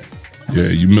 but Yeah,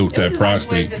 you milked it that was just like when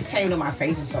prostate. it just came to my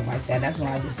face or something like that. That's when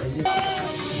I just said, just.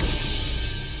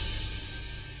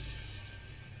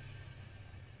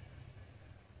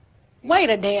 Wait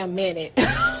a damn minute.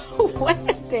 Wait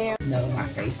a damn. No, my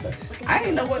face, but I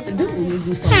didn't know what to do when you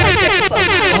do something like that. So,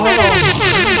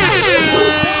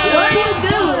 what do you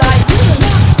do? Like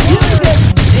you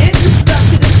just did stuff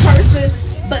to this person,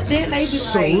 but then they be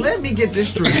So like, let me get this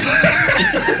straight.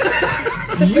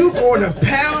 You going to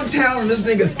pound town on this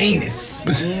nigga's anus,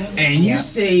 and you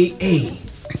say, "Hey,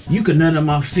 you can nut on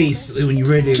my face when you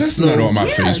ready to Just explode." nut on my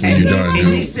face when And you he, done, and he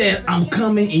dude. said, "I'm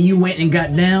coming," and you went and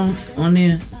got down on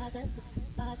there.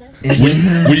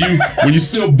 When you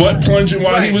still butt plunging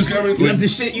while he was coming? You left the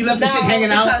shit. You left the shit hanging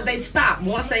out. because they stopped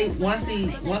once he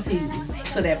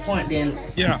to that point. Then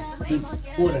Yeah. he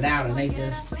pulled it out and they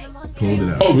just Pulled it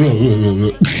out. Oh,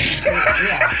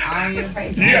 all in your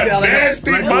face. yeah,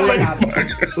 nasty like-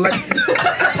 motherfucker. Like,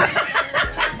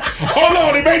 Hold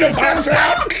on, he made the sound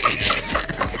out.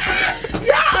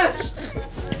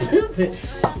 Stupid.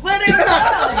 But it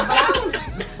was.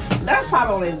 That's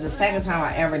probably the second time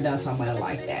I ever done something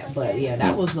like that. But yeah,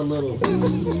 that was a little. I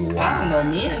don't know,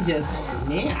 men.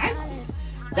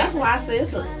 That's why I said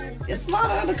it's a lot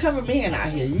of undercover men out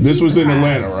here. You'd This be was in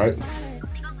surprised. Atlanta, right?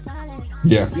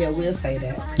 Yeah, Yeah, we'll say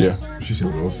that. yeah. she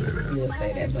said, "We'll say that." We'll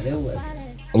say that, but it wasn't.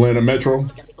 Atlanta Metro?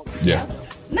 Yeah.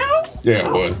 No. Yeah,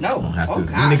 it was. No. Don't have Oh, to.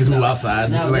 God, Niggas no. move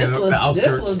outside. No, Just the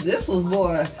outskirts. this was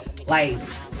more like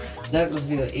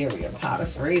Douglasville area, Potter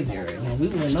Springs area. No, we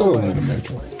went Still nowhere. Atlanta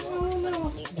Metro. I don't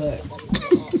know, but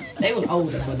they was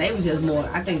older, but they was just more.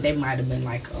 I think they might have been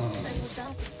like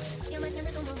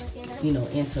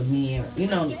into men,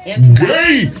 into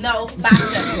bisexual.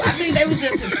 I think they were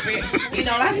just experiencing,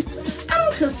 I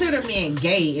don't consider men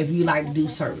gay if you like to do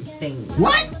certain things.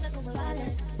 What?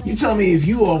 You tell me if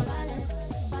you are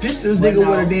fist this nigga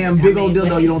with a damn big old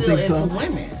dildo, you don't think so? Into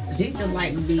women. He just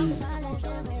like to be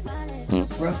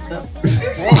roughed up. They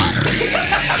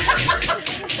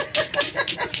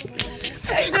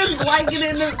just like it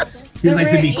in the. He's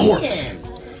like to be corpse.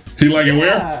 He like it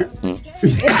where? I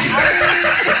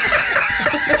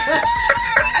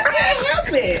can't help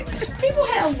it. People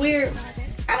have weird.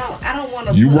 I don't want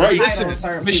to. You right.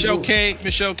 Listen, Michelle K,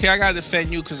 I gotta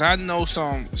defend you because I know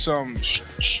some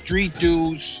street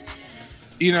dudes,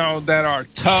 that are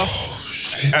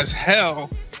tough as hell,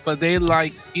 but they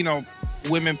like,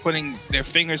 women putting their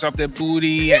fingers up their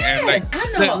booty and like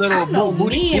little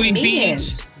booty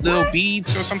beads, little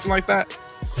beads or something like that.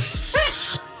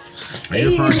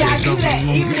 Even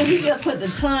if he just put the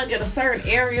tongue in a certain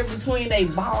area between their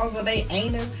balls and their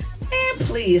anus. Man,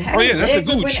 please. Oh yeah, that's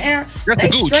the gooch. That's the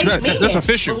gooch. That's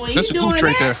official. That's a gooch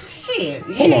right there. Shit.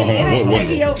 Hold on.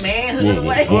 Taking your manhood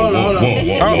away. Hold on.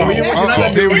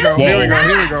 Here we go. You're not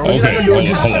gonna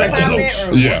disrespect the gooch.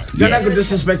 Yeah. You're not gonna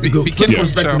disrespect the gooch.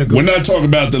 Disrespecting the gooch. We're not talking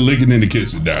about the licking and the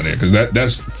kissing down there because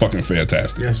that's fucking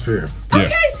fantastic. That's fair. Yeah.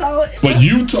 Okay, so. But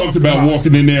you talked about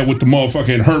walking in there with the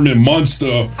motherfucking Herman Munster.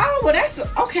 Oh, well, that's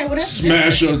okay. Well, that's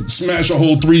smash a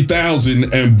whole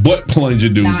 3,000 and butt plunge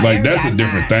dudes. Like that's a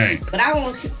different thing. But I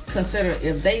won't consider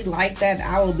if they like that.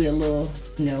 I will be a little,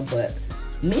 but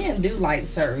men do like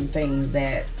certain things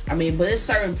that but it's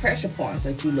certain pressure points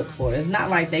that you look for. It's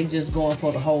not like they just going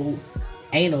for the whole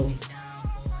anal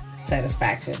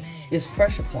satisfaction. It's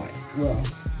pressure points. Well,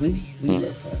 we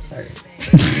look for certain.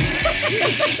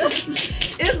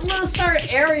 It's little certain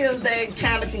areas that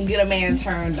kind of can get a man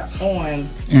turned on.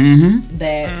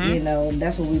 That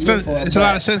that's what we look for. It's a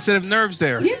lot of sensitive nerves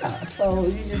there. Yeah, so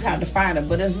you just have to find it,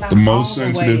 but it's not the most all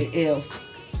sensitive. The way if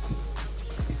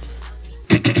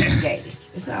gay.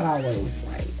 It's not always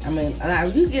like.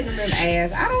 You getting an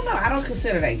ass. I don't know. I don't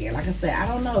consider that gay. Like I said, I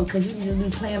don't know because you can just be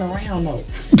playing around though.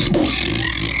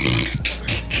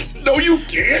 No, you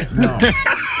can't. No.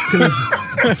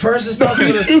 First, it starts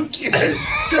with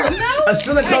a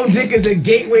silicone dick is a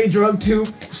gateway drug to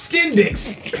skin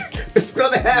dicks. It's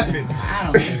gonna happen. I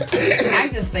don't think so. I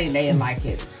just think they like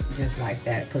it just like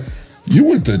that because. You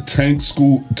went to Tank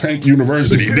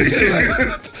University. 2 or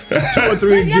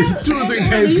 3 dicks.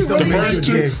 The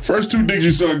first two dicks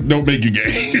you suck don't make you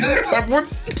gay. But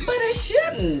it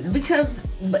shouldn't because.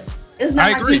 It's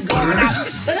not like you going out, but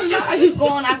it's not like you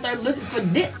going out there looking for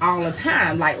dick all the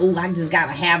time. Like, oh, I just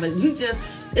gotta have it.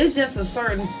 It's just a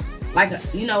certain, like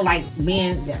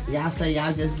men. Y'all say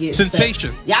y'all just get sensation.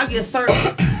 Sex. Y'all get certain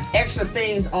extra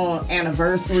things on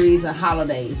anniversaries and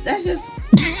holidays. That's just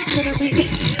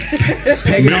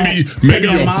maybe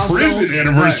a prison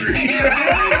anniversary.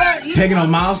 Pegging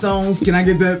on milestones. Can I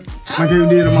get that? Like you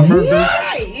did on my birthday.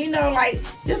 Right.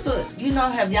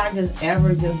 Have y'all just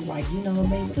ever just like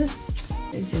maybe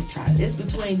they just try. It's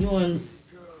between you and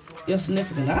your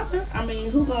significant other.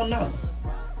 Who gonna know?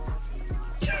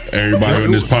 Everybody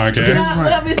on this podcast.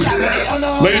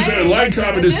 Ladies and like,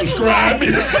 comment, and subscribe.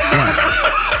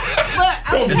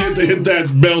 Don't forget to hit that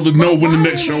bell to know when the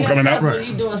next show coming out. When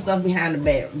you doing stuff behind the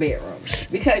bedroom,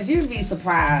 because you'd be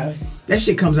surprised. That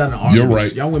shit comes out in the arguments. You're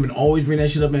right. Y'all women always bring that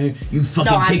shit up and you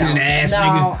fucking kicking in the ass,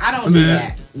 nigga. No, I don't do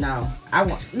that. No,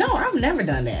 I've never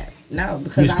done that. No,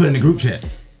 because you just put in the group chat.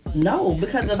 No,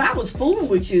 because if I was fooling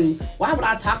with you, why would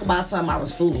I talk about something I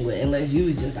was fooling with unless you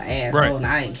was just an asshole and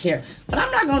I didn't care? But I'm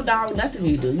not gonna dog nothing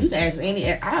you do. You can ask any.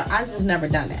 I just never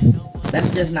done that.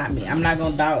 That's just not me. I'm not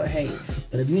gonna dog. Hey,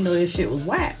 but if you know this shit was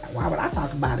whack, why would I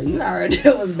talk about it? You already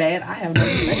knew it was bad. I have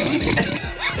nothing to say on it.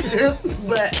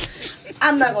 But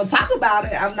I'm not gonna talk about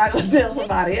it. I'm not gonna tell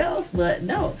somebody else. But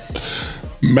no.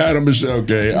 Madam Michelle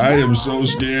K, I am so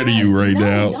scared of you right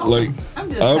now. Like,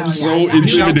 I'm so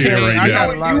intimidated right now. I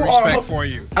got a lot of respect for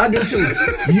you. I do too.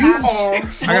 You are.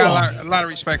 I got a lot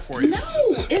of respect for you. No,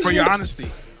 for your honesty.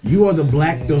 You are the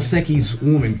Black Dos Equis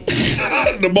woman.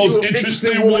 The most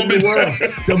interesting woman in the world.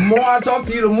 The more I talk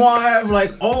to you, the more I have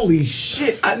like, holy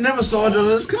shit! I never saw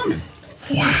this coming.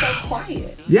 Wow. You're so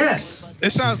quiet. Yes.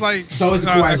 It sounds like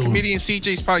a comedian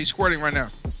CJ's probably squirting right now.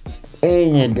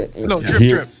 Oh my god. No,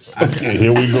 drip. Okay,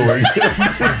 here we go.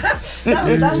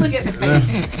 Don't look at the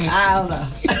face. I don't know.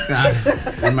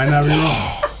 That might not be wrong.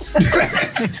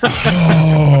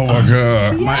 Oh my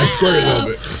god. Might squirt a little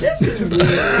bit. This is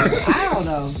weird. I don't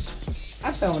know.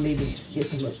 I feel we need to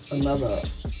get another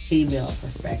female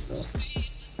perspective.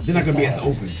 They're not gonna be as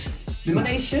open. But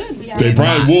they should be. They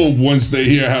probably will once they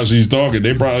hear how she's talking.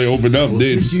 They probably open up. Well,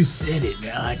 then since you said it,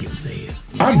 now I can say it.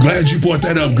 I'm glad you brought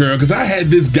that up, girl, because I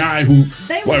had this guy who.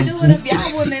 They would do it if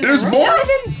y'all wouldn't. There's more of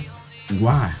them.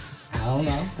 Why? I don't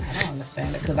know. I don't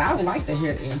understand it because I would like to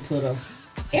hear the input of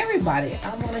everybody.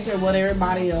 I want to hear what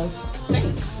everybody else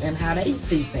thinks and how they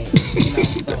see things. You know,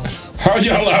 so. How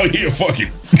y'all out here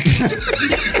fucking?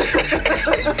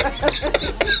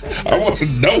 I want to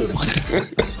know.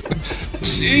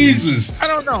 Jesus. I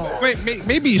don't know.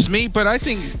 Maybe it's me, but I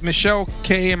think Michelle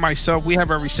K and myself, we have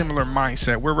a very similar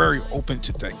mindset. We're very open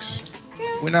to things.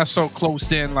 We're not so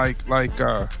closed in like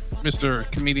Mr.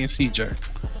 Comedian CJ.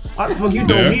 Why the fuck you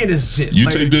throw me in this shit? You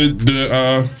like, take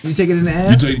the you take it in the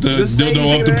ass. You take the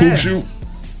dildo up the poop shoot.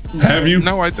 Have you?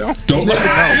 No, I don't. Don't let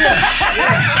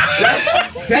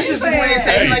That's just the way they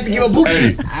say you like to give a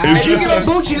boochie. If you give a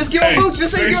boochie, let's give a boochie.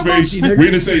 Just say give a boochie, nigga. We're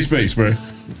in the safe space, man.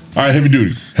 All right, heavy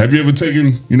duty. Have you ever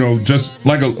taken, just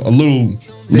like a little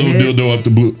dildo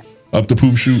up the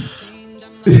poop chute?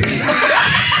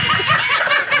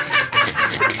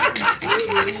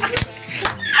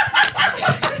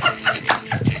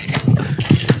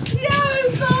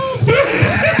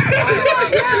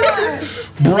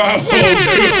 Bravo.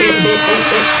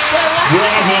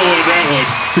 Bravo on that one.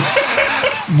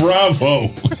 Bravo.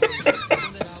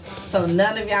 So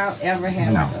none of y'all ever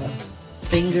had like a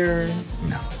finger,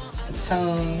 a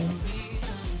tongue.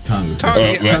 Tongue.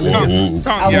 We already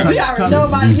know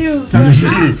about you. I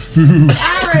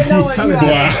already know what you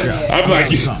are. I'm like,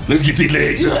 let's get these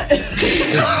legs up.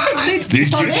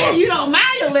 So then you don't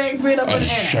mind your legs being up in the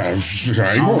air.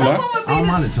 I don't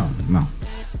mind the tongue. No.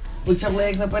 With your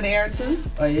legs up in the air too?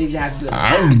 Or you just have to do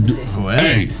a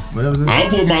Hey, I'll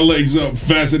put my legs up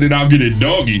faster than I'll get it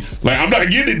doggy. Like, I'm not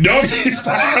getting it doggy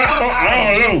style.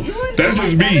 I don't know. That's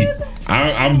just me.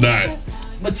 I'm not.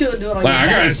 But you'll do it on like, your I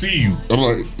gotta see you. I'm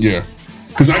like, yeah.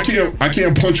 Cause I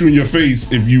can't punch you in your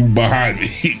face if you behind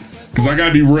me. Cause I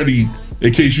gotta be ready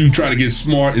in case you try to get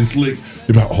smart and slick.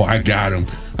 You're like, oh, I got him.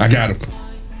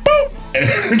 Boop.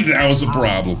 And that was a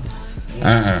problem.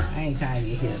 I ain't trying to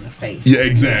get hit in the face. Yeah,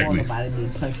 exactly. Nobody be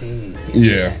punching you.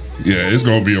 Yeah, it's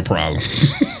gonna be a problem.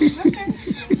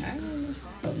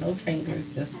 So no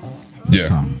fingers, just tongue. Yeah,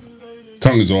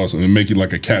 tongue is awesome. It make you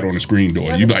like a cat on a screen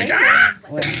door. You be like, ah!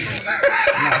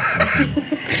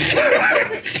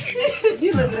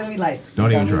 You look at me like,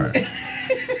 don't even try it.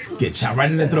 Get shot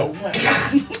right in the throat.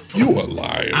 You a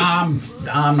liar.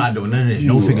 I'm not doing none of that.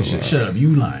 No finger shit. Shut up.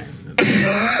 You lying.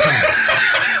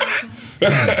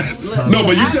 No,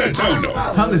 but you said tongue though.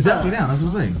 Tongue is definitely down. That's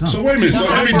what I'm saying. Tongue. So wait a minute. So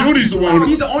heavy duty's the one.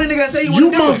 He's the only nigga that say you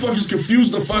motherfuckers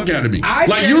confuse the fuck out of me.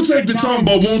 Like you'll take the tongue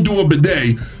but won't do a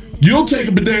bidet. You'll take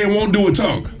a bidet and won't do a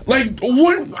tongue. Like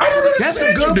what? I don't understand. That's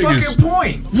a good fucking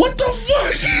point. What the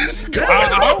fuck?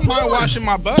 I don't mind washing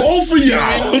my butt. Both of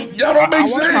y'all. Y'all don't make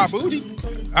sense. I wash my booty.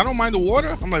 I don't mind the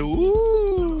water. I'm like,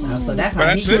 ooh. So that's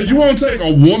how So you won't take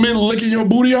a woman licking your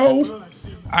booty hole?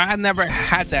 I never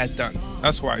had that done.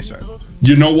 That's why I said.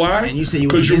 You know why?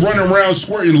 Because you're running around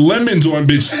squirting lemons on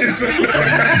bitches.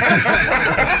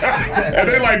 And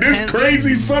they're like, this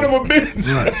crazy son of a bitch.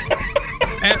 Right.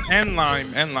 And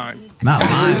lime. Not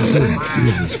lime.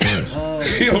 Jesus Christ.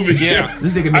 Yeah.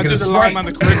 This nigga making a the lime on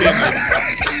the Caribbean.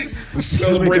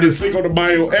 Celebrating Cinco de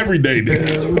Mayo every day,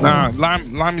 nigga.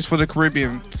 Lime is for the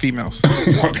Caribbean females. Oh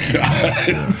my God.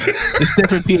 It's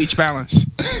different pH balance.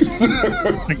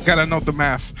 You gotta know the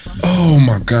math. Oh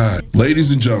my God.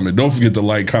 Ladies and gentlemen, don't forget to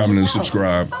like, comment, and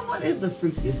subscribe. So what is the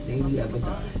freakiest thing you ever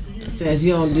done? It says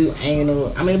you don't do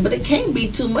anal. I mean, but it can't be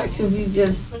too much if you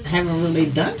just haven't really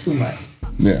done too much.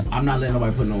 Yeah. I'm not letting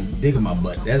nobody put no dick in my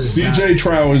butt.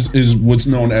 CJTrowers is what's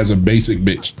known as a basic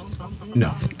bitch.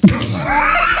 No.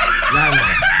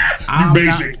 You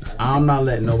basic. I'm not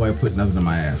letting nobody put nothing in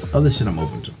my ass. Other shit I'm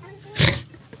open to.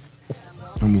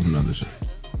 I'm moving other shit.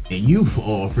 And you, for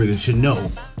all friggin' should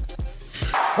know.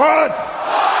 What?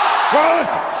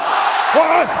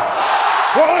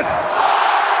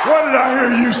 What did I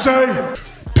hear you say?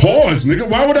 Pause, nigga.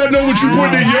 Why would I know what you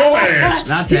put in your ass?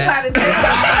 Not that.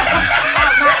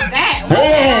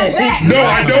 Hold on. No,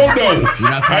 I don't know.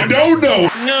 I don't know.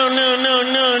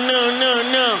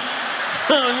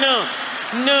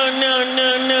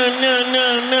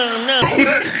 No.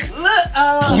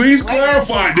 Please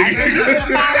clarify, nigga.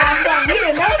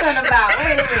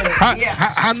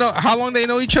 How long they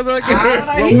know each other again?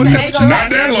 Not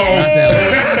that long.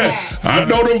 I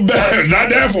know them better. Not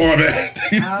that far back.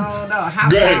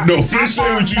 Go ahead. No, finish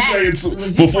saying what you saying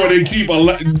before they keep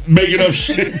making up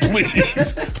shit,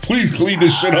 please. Please clean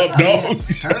this shit up, dog.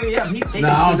 Hurry up. No,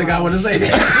 I don't think I want to say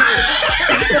that.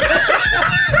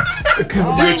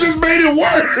 You just made it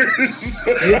worse.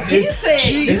 He said,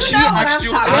 She you know what asked I'm you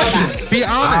a talking question. about. Be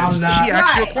honest. I'm not- She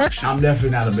asked you a Right. question. I'm definitely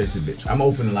not a basic bitch. I'm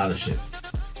open to a lot of shit.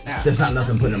 Yeah. There's not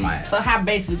nothing put in my ass. So how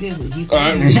basic is it? He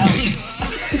said, no.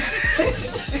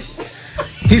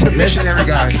 He's a missionary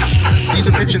guy. He's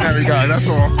a missionary guy. That's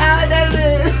all.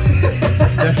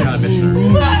 Definitely not a missionary.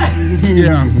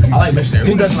 Yeah. I like missionary.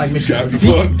 Who doesn't like missionary?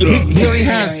 Fucked up.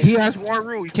 He has one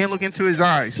rule. You can't look into his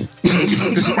eyes.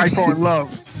 You might fall in love.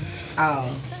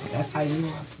 Oh, that's how you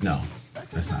are. No,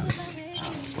 that's not it.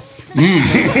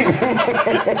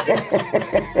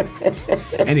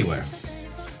 Anyway.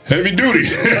 Heavy duty.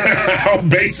 How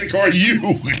basic are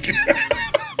you?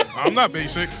 I'm not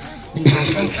basic.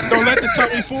 Don't let the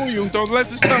tummy fool you. Don't let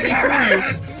this tummy fool you.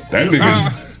 That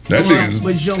nigga's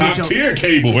But you don't top get your- tier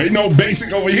cable. Ain't no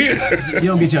basic over here. You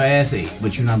don't get your ass ate,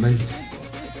 but you're not basic.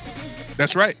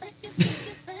 That's right.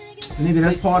 Nigga,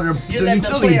 that's part of You the let them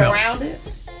utility play belt. around it.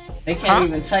 They can't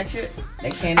even touch it.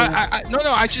 They can't even.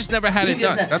 No, I just never had You it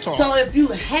just done. That's all. So if you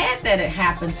had that it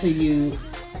happen to you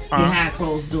behind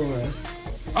closed doors,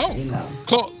 Oh, you know.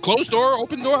 Closed door,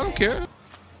 open door, I don't care.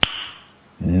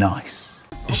 Nice.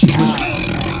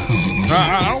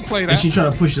 I don't play And that. she try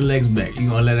to push the legs back. You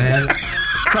gonna let her have it?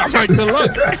 I'm like, good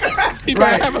luck. He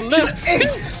better have a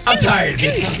lift. I'm tired.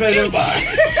 Bitch.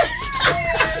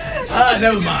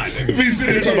 Never mind. If he's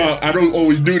sitting there talking about, I don't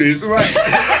always do this. Right.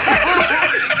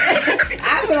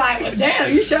 I'd be like, well,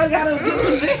 damn, you sure got a good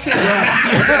position.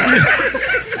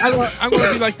 I'm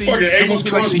gonna be like the Fucking ankles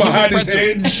crossed behind his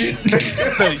head and shit.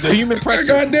 The human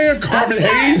pretzel. Goddamn Carmen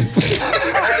Hayes.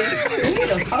 He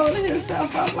done folded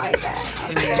himself up like that.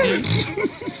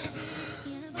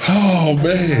 Oh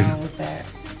man. Wrong with that.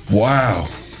 Wow.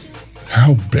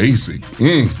 How basic.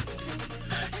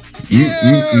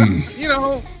 Yeah, you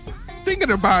know,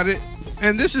 thinking about it,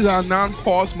 and this is our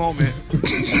non-pause moment.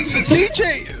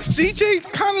 CJ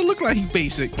kind of looked like he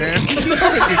basic, man.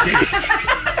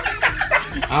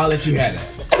 I'll let you have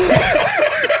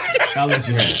that. I'll let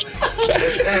you have it.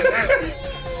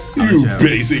 You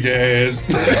basic ass.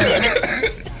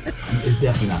 It's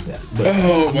definitely not that. But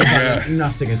Oh my god. you're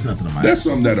not sticking to nothing on my That's ass.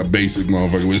 something that a basic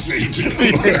motherfucker would say too.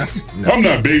 I'm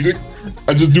not basic.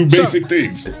 I just do basic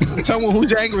things. Someone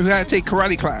who's angry who had to take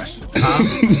karate class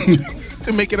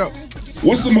to make it up.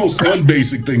 What's the most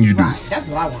unbasic thing you do? Right, that's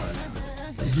what I want to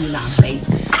know. So you're not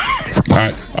basic.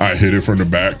 I hit it from the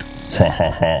back. Ha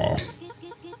ha ha.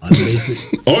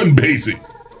 Unbasic Unbasic.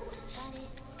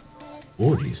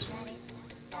 orgies.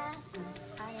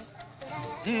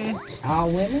 All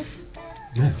women?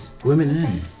 Yes. Women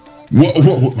and What,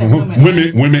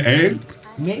 women and?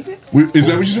 Midgets? Is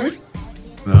that what you said?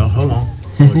 well, hold on.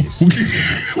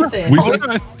 Orgies. Who said? What you say?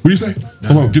 What you say?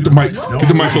 Hold on, get the mic. Get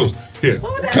the mic close. Here.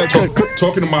 What was that?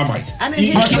 Talking to my mic. I didn't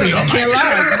hear You you. can't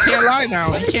lie. You can't lie now.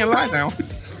 You can't lie now.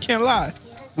 Can't lie.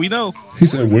 We know. He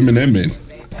said women and men.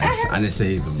 I didn't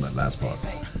say the last part.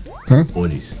 Huh?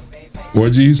 Orgies.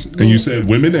 Orgies. And you said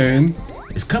women and?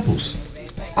 It's couples.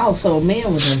 Oh, so a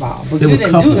man was involved, but They you were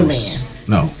didn't couples. do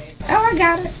the man. No. Oh, I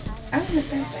got it. I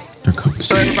understand. They're couples.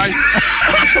 So everybody.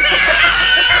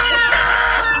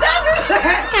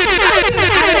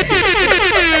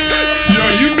 Yo,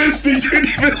 you missed it. You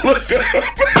didn't even look up.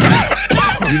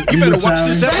 You better watch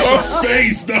this Her episode.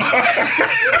 face, dog.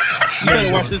 You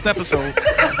better watch this episode.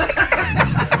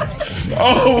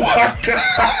 Oh my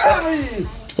god.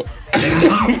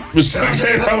 Michelle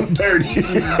said I'm dirty.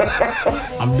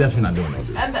 I'm definitely not doing no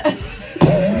this.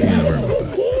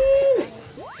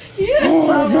 You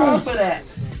so wrong for that.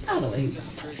 I don't know what he's doing.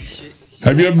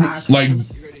 Have you ever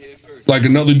like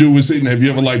another dude was sitting? Have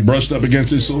you ever like brushed up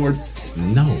against his sword?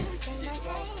 No.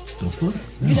 The fuck?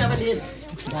 You never did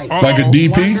Like a DP?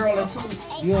 one girl or two,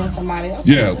 you and somebody else?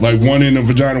 Yeah, like one in a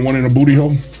vagina, one in a booty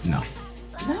hole. No.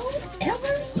 No,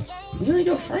 ever? You and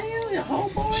your friend, your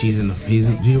homeboy?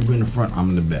 He'll be in the front, I'm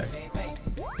in the back.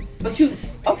 But you,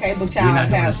 okay, but y'all We're not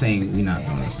doing the have, same. We're not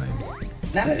doing the same.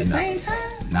 not at the same time?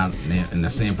 Not in the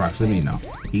same proximity, no.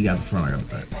 He got the front, I got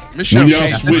the back. Michelle When y'all can't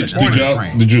switched,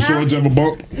 stand did your swords ever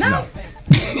bump? No.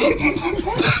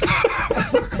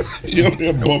 You know,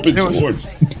 they're bumping swords.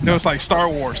 It was like Star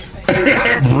Wars.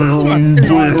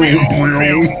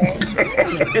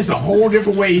 It's a whole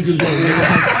different way you can go.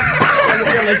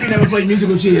 Like you never played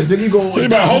musical chairs. Then you go. Hey,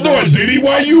 man, hold on, Diddy.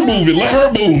 Why you moving? Let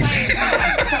her move.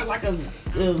 Like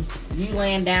if you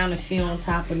laying down and she on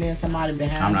top and then somebody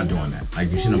behind I'm not you. doing that. Like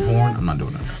you seen a porn, I'm not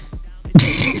doing that.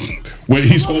 When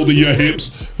he's holding your hips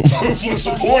for He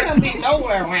support. can't be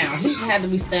nowhere around. He had to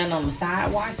be standing on the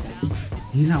side watching.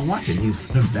 He's not watching. He's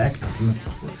in the back.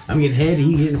 I'm getting head.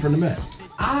 He hitting from the back.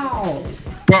 Oh.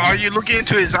 But are you looking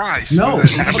into his eyes? No,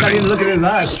 I didn't look at his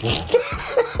eyes.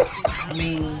 I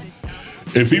mean,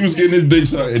 if he was getting his dick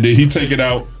sucked and then he take it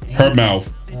out her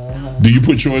mouth, do you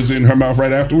put yours in her mouth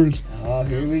right afterwards? oh,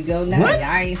 here we go now.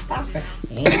 Y'all ain't stopping.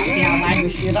 Ain't y'all wiping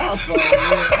shit off.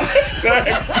 So,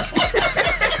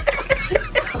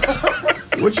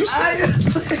 What you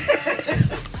say?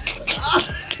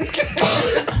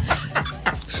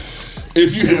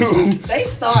 If you they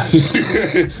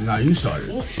started. Nah, you started.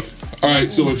 all right,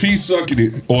 so if he's sucking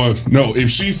it, or no, if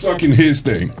she's sucking his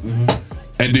thing,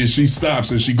 and then she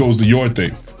stops and she goes to your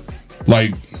thing,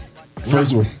 like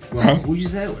first one, huh? What you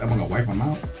said? I'm gonna wipe my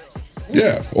mouth.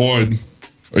 Yeah, or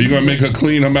are you gonna make her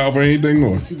clean her mouth or anything,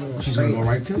 or She's gonna go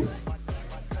right to it.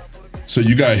 so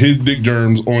you got his dick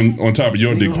germs on top of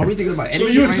your dick? Are we thinking about So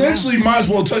anything you right essentially might as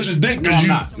well touch his dick No, because I'm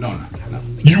not. No.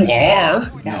 you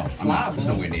are No, I'm not. It's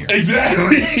nowhere near.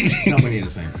 exactly. Nowhere near the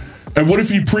same. And what if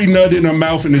he pre-nut in her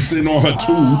mouth and it's sitting on her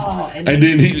tooth, and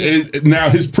then now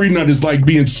his pre-nut is like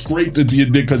being scraped into your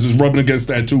dick because it's rubbing against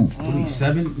that tooth? What are you,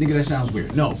 7? Nigga, that sounds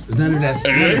weird. No, none of that's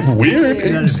Weird.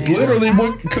 It's literally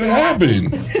what could happen.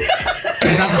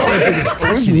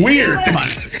 It's weird. Come on.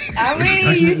 I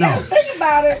mean, you gotta think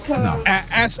about it,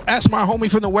 cause As my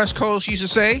homie from the West Coast used to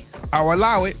say, I'll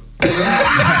allow it.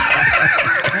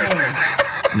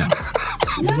 No.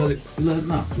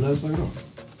 Let us suck it off.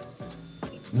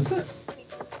 That's it.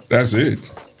 That's it.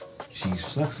 She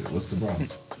sucks it. What's the problem?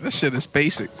 That shit is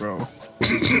basic, bro.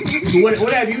 So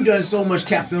what have you done so much,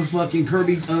 Captain fucking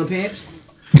Kirby pants?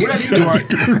 What have you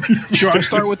done? Should I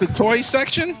start with the toy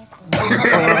section?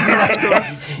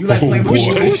 You like playing with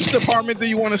toys? Which department do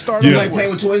you want to start You with? like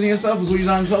playing with toys and yourself? Is what you're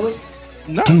trying to tell us?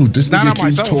 No, Dude, this not nigga on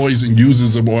keeps myself. toys and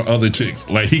uses them on other chicks.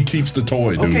 Like he keeps the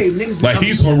toy, dude. Okay, niggas- like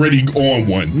he's already on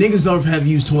one. Niggas have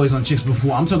used toys on chicks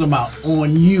before. I'm talking about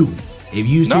on you. Have you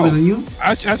used toys on you?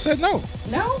 I said no.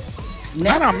 no,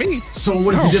 Not on me. So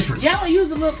what is the difference? y'all don't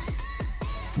use a little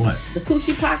What? the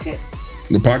coochie pocket.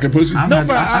 The pocket pussy? I've No, had-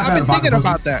 but I've had I've a been pocket thinking pussy.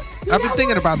 about that. I've been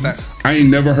thinking about that. I ain't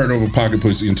never heard of a pocket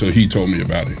pussy until he told me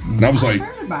about it. And I was like,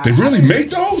 heard about they it. really make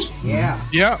those? Yeah.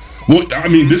 Yeah. Well, I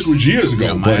mean, this was years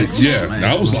ago, My but ex- yeah. my And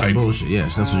ex I was some like, bullshit.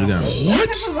 Yes, that's what you got. It was what?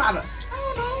 a lot of, I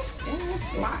don't know. Yeah,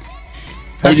 it's a lot.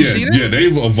 Oh, Have you yeah. seen it? Yeah,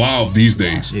 they've evolved these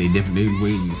days. Yeah, different. They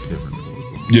way different.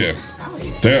 Yeah. Oh,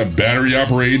 yeah. They're battery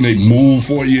operated, they move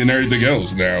for you and everything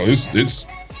else now. It's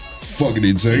fucking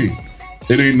insane.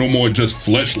 It ain't no more just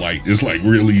fleshlight. It's like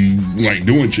really like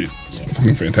doing shit. It's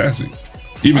fucking fantastic.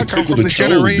 Even I come tickle from the the toe,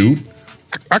 generation- dude.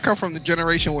 I come from the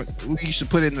generation what we used to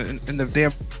put in the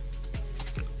damn.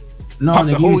 No, Pop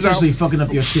the nigga, you hose out. intentionally fucking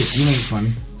up your shit. You ain't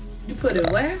funny. You put it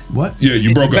where? What? Yeah,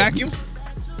 you broke up. vacuum.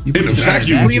 You In put the it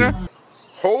vacuum. Cleaner.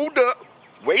 Hold up.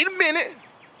 Wait a minute.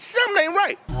 Something ain't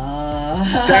right.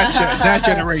 That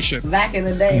generation. Back in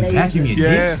the day, they Vacuum used your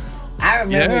to, Yeah. dick. I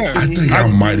remember. Yeah. I think I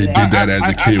might have did that as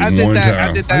a kid I did one that. time.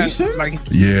 I did Are you that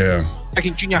serious? like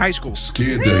in junior high school.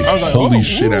 Scared the I was like, holy oh,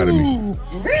 shit out of me. ooh.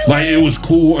 Really? Like it was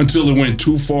cool until it went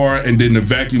too far, and then the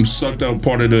vacuum sucked out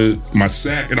part of my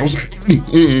sack, and I was like,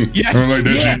 Yes. I don't like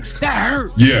that Yeah. shit. That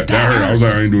hurt. Yeah, that hurt. I was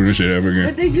like, I ain't doing this shit ever But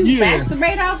again. did you Yeah.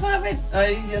 masturbate off of it, or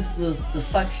you just was the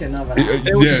suction of it? Yeah, was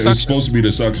the it was suction. supposed to be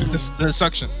the suction. The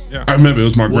suction. Yeah. I remember it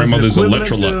was my Was it grandmother's equivalent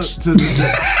Electrolux. to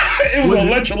It was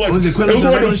Electrolux. was it It equivalent was to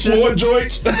one of the regular floor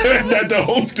joints that the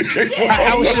host did.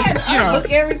 I was just, you know, Look,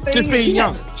 everything. just being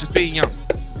young. Just being young.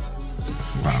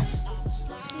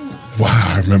 Wow,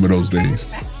 I remember those days.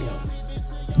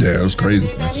 Yeah, it was crazy.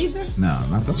 Did that either? No, not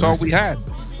that. That's all we had.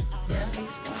 Yeah, they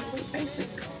started with basic.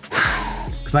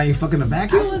 Cause I ain't fucking the I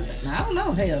vacuum. don't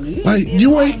know. Hell, you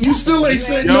Like you still ain't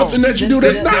said Yo, nothing that you do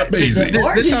that's not basic.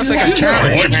 This sounds like a Orgy,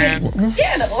 challenge, orgy. man.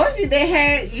 Yeah, the orgy they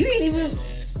had, you didn't even.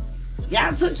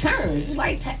 Y'all took turns. You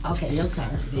like, okay, your turn.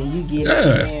 Then you get Yeah.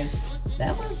 it. And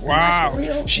that was Wow. like a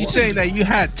real She's orgy. saying that you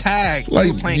had tag. You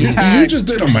Like were playing you tag. just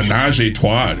did a menage a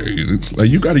trois. Dude. Like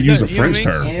you got to use the Yeah, you know French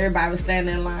what I term. And everybody was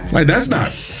standing in line. Like that's not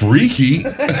freaky.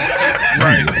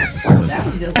 Right. That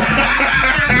was just.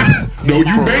 No,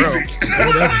 you For basic.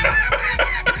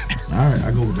 All right,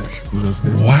 I go with that. That's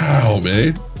good. Wow,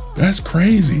 man, that's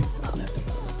crazy.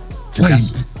 Like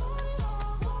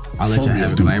I'll let For you real,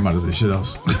 have it. dude. I ain't about to say shit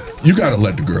else. you gotta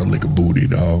let the girl lick a booty,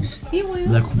 dog. He will.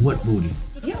 Like what booty?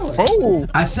 Yours. Oh.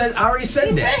 I already said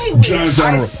He that. said he will. John's down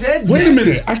I the road. said Wait a that.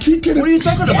 minute, I keep getting. What are you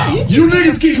talking about? You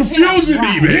niggas keep confusing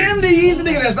me, man. He's the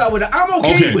nigga that's not with it. I'm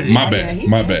okay, Okay, with it. my Yeah, bad, he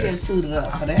my said he bad. been tooted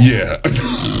up for that. Yeah.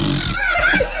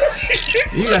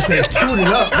 You gotta say tune it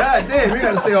up. God damn, you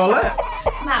gotta say all that.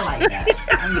 Not like that.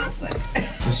 I'm just saying.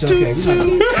 It's okay. We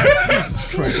not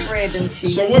Jesus Christ. Spread them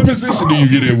cheeks. So what position do you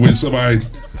get in when somebody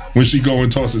when she go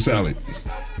and toss a salad?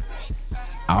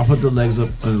 I'll put the legs up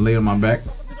and lay on my back.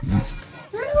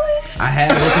 Really? I have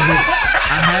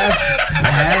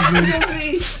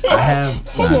been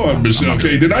Hold on, Michelle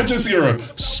K. Did I just hear a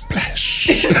splash?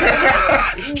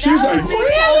 She was like, really?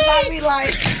 I be like,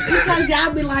 because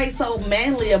y'all be like so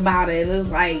manly about it. And it's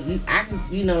like, I can,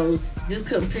 just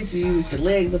couldn't picture you with your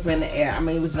legs up in the air. I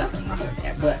mean, it was nothing wrong with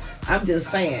that. But I'm just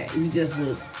saying, you just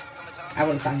would. I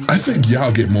would have thought. I think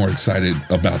y'all get more excited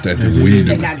about that than we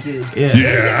do. I think I do.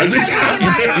 Yeah. I think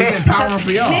it's empowering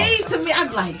for y'all. To me,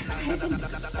 I'm like,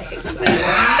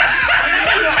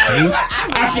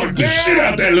 I fucked the shit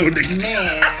out that little nigga.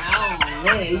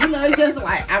 Man, it's just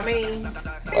like, I mean,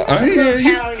 I hear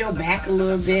you. pat on your back a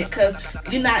little bit because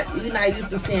you're not used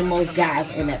to seeing most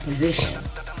guys in that position.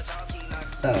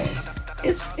 So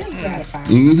it's gratifying.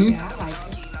 Mm-hmm. Yeah, I like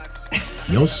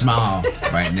it. Your smile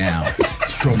right now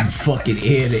from fucking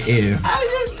ear to ear. I was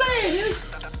just saying this.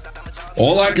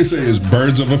 All I can say is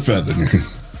birds of a feather.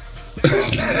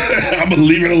 I'm gonna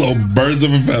leave it alone. Birds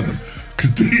of a feather.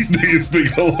 Cause these niggas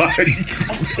think alike.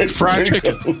 Fried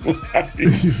chicken.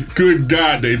 Good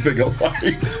God, they think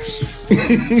alike.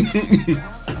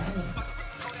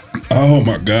 Oh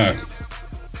my God.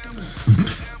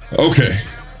 Okay,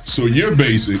 so you're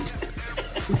basic.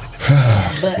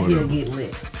 But he'll get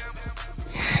lit.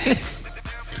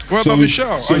 What about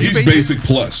Michelle? So he's basic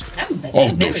plus.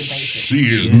 Oh no, she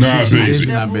is not basic. She's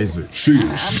not basic. She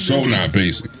is so not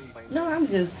basic. No, I'm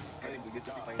just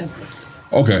simple.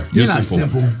 Okay, you're not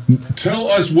simple. Tell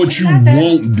us what you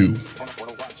won't do.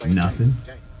 Nothing.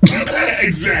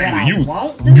 Exactly. You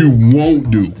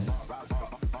won't do.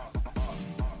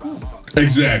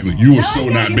 Exactly. You are so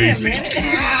not basic.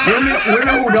 Women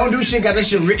who don't do shit got that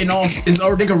shit written off.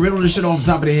 Or they can riddle this shit off the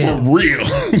top of their head. For real.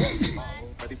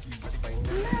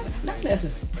 Not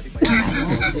necessarily.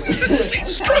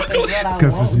 She's struggling.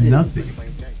 Because it's nothing.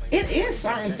 It is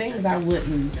certain things I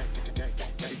wouldn't.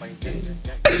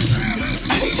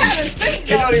 It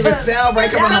don't even sound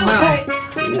right coming out of my mouth.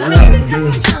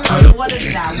 What is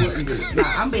it I wouldn't do?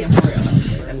 Nah, I'm being for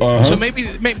real. So maybe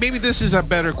this is a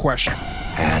better question.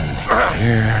 And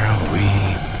here we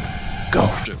go.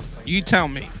 You tell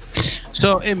me.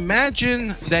 So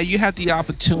imagine that you had the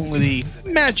opportunity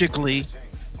magically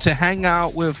to hang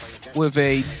out with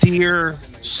a dear,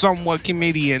 somewhat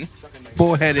comedian,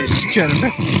 bullheaded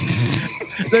gentleman.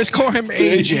 Let's call him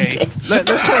AJ.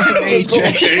 Let's call him AJ.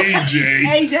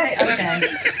 AJ,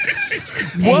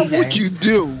 okay. What would you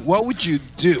do? What would you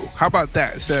do? How about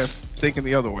that instead of thinking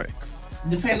the other way?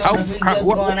 Depending on if we just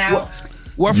going out.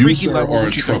 What you, freaky sir, level are a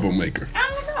would you troublemaker.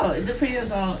 I don't know. It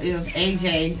depends on if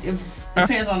AJ.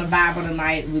 Depends on the vibe of the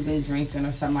night. We've been drinking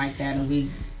or something like that, and we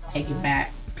take it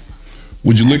back.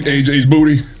 Would you lick AJ's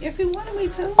booty? If he wanted me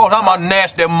to. Oh, I'm a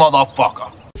nasty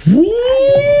motherfucker.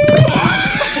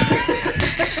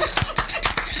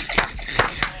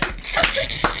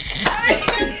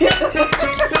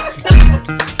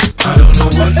 I don't know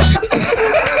what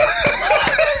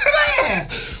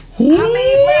I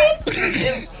mean,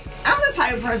 I'm the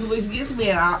type of person which gets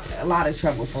me in a lot of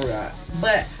trouble for real.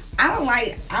 But I'm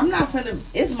not finna,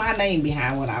 it's my name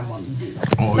behind what I want to do.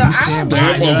 Oh, so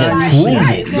stamp of approval. So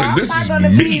like, I'm this not is gonna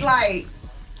me. be like,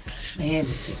 man,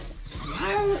 this shit.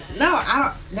 I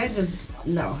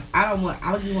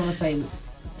just want to say,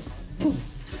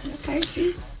 okay,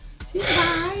 she's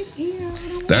fine. Yeah.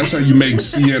 That's how you make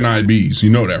CNIBs. You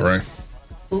know that, right?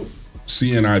 Who?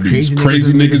 CNIBs.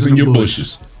 Crazy niggas in your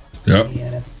bushes. Yep.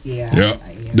 Yeah.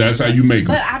 That's how you make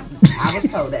them. But I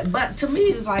was told that. But to me,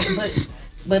 it's like,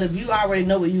 but if you already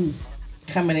know what you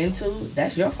coming into,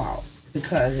 that's your fault.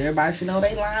 Because everybody should know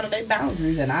they line or their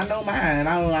boundaries, and I know mine, and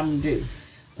I know what I'm gonna do.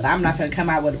 But I'm not gonna come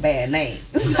out with a bad name.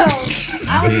 So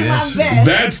I'll do my best.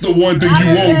 That's the one thing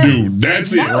you won't do.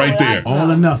 That's it right there.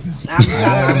 All or nothing.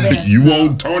 You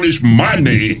won't tarnish my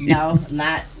name. No,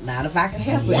 not if I can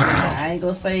help it. I ain't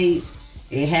gonna say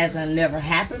it hasn't never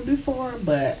happened before,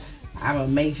 but I'm gonna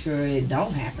make sure it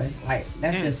don't happen. Like,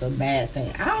 that's just a bad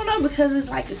thing. I don't know, because it's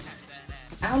like,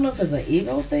 I don't know if it's an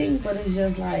ego thing, but it's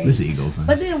just like, it's an ego thing.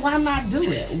 But then why not do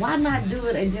it? Why not do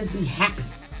it and just be happy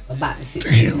about the shit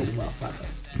you do,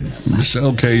 motherfuckers?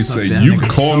 Michelle K say, you can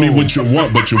call me what you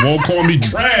want, but you won't call me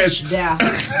trash. Yeah.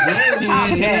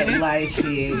 Like,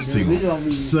 shit. We gonna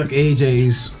be suck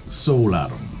AJ's soul out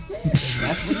of him.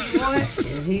 That's what he want.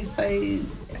 If he say,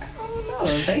 I don't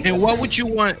know. And what would you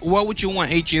want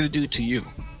AJ to do to you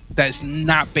that's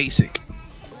not basic?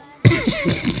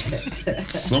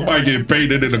 Somebody get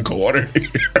painted in a corner.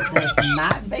 That's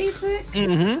not basic?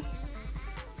 Mm-hmm.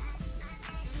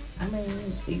 I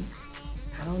mean,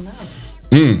 I don't know.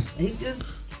 He just...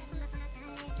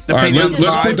 All right,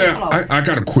 let's put down... I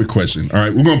got a quick question. All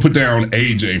right, we're going to put down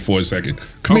AJ for a second.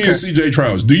 Come here,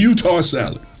 CJTrowers. Do you toss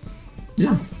salad?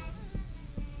 Yeah.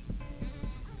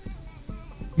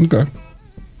 Okay.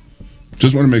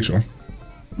 Just want to make sure.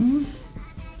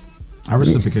 I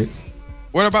reciprocate.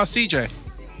 What about CJ?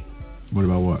 What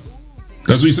about what?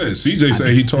 That's what he said. CJ said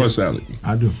he tossed salad.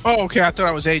 I do. Oh, okay. I thought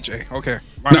I was AJ. Okay.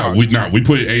 No, we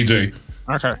put AJ.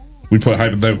 Okay. We put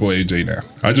hypothetical AJ now.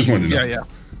 I just wanted to know. Yeah.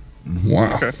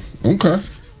 Wow. Okay.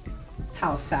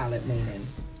 Toss salad meaning.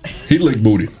 He licked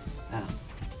booty.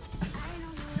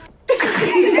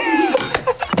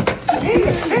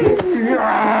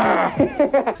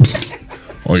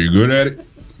 Are you good at it?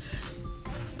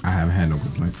 I haven't had no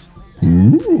complaints.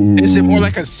 Ooh. Is it more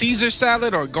like a Caesar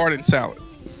salad or a garden salad?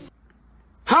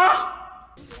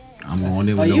 I'm on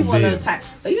it Or with you no one of bed. the type?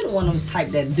 Or you the one of the type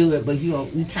that do it, but you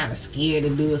kind of scared to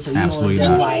do it, so you Absolutely don't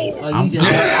just not. like, or you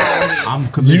just. I'm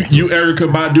committed. to You Erica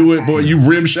Badu it, boy. You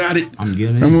rim shot it. I'm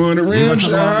getting it. I'm on a rim shot.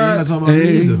 You're not talking about me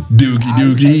Hey, either. dookie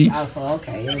dookie. Also,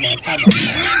 okay, you're not talking about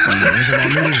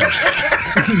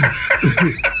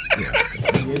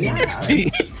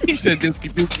He said dookie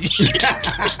dookie.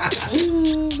 You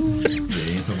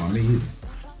ain't talking about me either.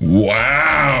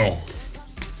 Wow.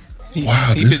 He's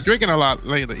this- been drinking a lot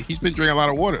lately. He's been drinking a lot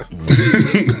of water.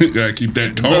 Gotta keep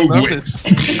that tongue wet.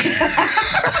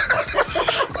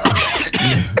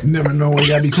 You never know when you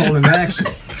gotta be called into action.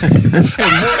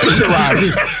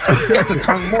 Moisturized. Get the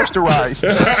tongue moisturized.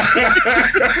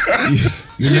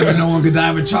 You never know when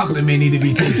Godiva chocolate may need to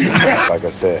be tasted. Like I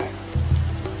said,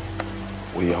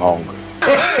 we hungry.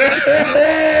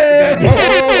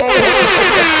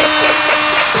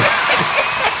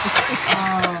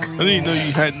 I didn't know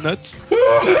you had nuts.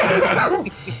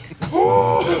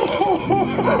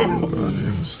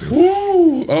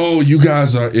 Woo. Oh, you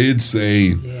guys are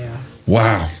insane. Yeah.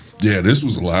 Wow. Yeah, this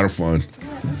was a lot of fun.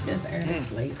 It's just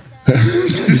earnest later.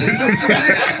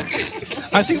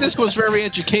 I think this was very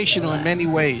educational in many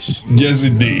ways. Yes,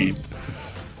 indeed.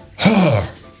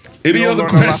 Any We all other learn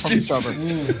a lot from questions? each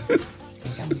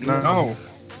other. No. I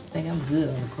think I'm good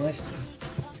on the questions.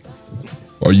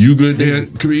 Are you good there,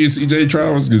 comedian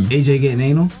CJTrowers? AJ getting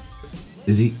anal?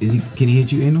 Is he? Can he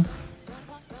hit you anal?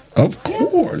 Of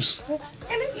course. And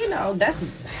that's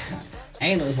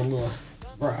anal is a little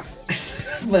rough,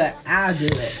 but I'll do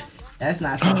it. That's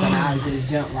not something I'll just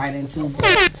jump right into. But,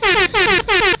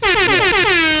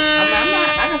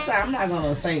 I'm not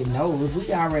gonna say no. If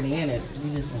we already in it,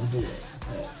 we just gonna do it.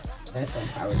 But that's gonna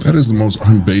probably. That is the most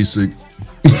unbasic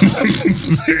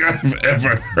thing I've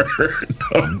ever heard.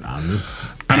 I'm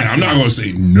not gonna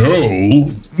say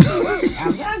no.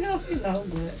 I'm not gonna say no,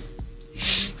 but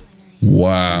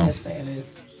Wow. I'm just saying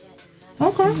this.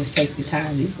 Okay. You just take your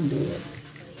time. You can do it.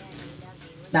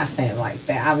 Not saying like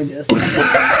that. I was just saying.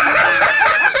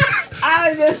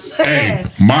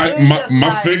 Hey, my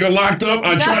finger locked up.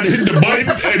 I tried to hit the button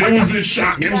and it was in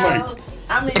shock. It was like,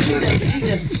 I mean, you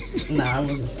just no, I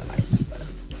wasn't saying like that.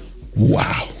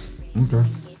 wow. Okay.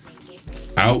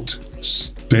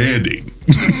 Outstanding.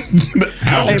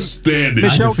 Outstanding.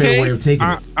 How's your favorite way of taking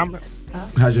it?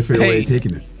 How's your favorite way of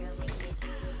taking it?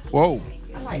 Whoa.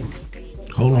 I like.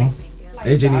 Hold on.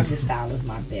 AJ Doggy needs style is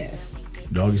my best.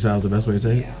 Doggy style is the best way to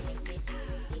take it.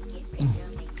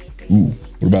 Ooh,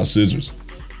 what about scissors?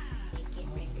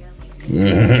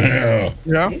 Yeah.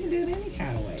 You can do it any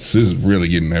kind of way. Scissors really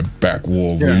getting that back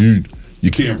wall where you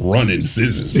can't run in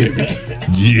scissors, baby.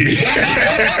 Yeah.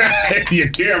 You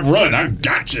can't run. I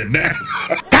got you now.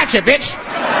 Gotcha, bitch.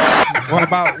 What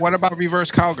about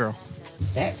reverse cowgirl?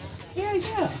 That's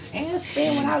yeah. And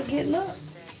spin without getting up.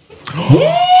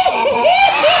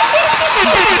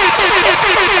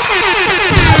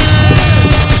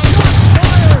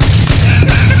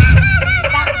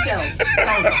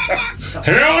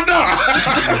 Hell no.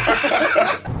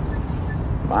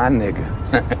 My nigga.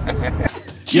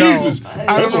 Jesus.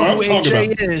 I don't That's what know I'm who talking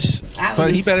AJ about. is,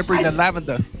 but he better bring the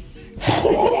lavender.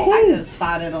 I just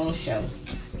saw that on the show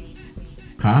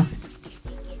Huh?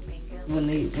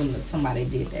 when somebody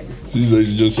did that before. You said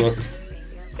you just saw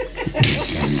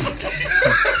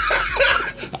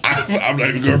I'm not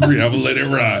even gonna breathe. I'm gonna let it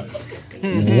ride.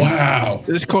 Wow.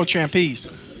 This is called trapeze.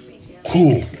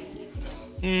 Cool.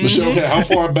 Michelle, okay, how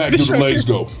far back do the legs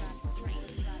go?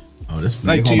 Oh, this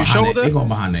Like to your shoulder? They're going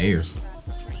behind the ears.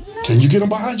 Can you get them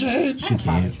behind your head? She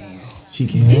can. She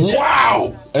can.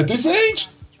 Wow. At this age?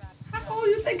 How old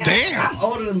you think Damn. I'm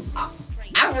older than? I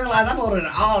realize I'm older than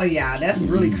all of y'all. That's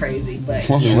really crazy, but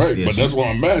Well, Yes, right, yes, but that's what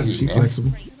I'm asking. She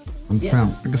flexible. I'm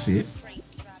proud. I can see it.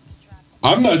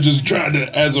 I'm not just trying to,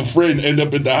 as a friend, end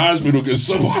up in the hospital because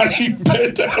somebody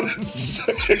bent down and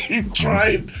say,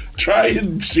 trying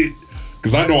shit.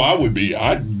 Because I know I would be.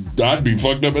 I'd be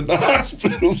fucked up at the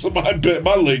hospital. Somebody bent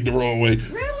my leg the wrong way.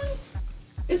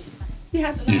 really, you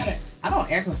have to know how to. I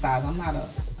don't exercise.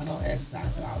 I don't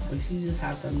exercise at all. But you just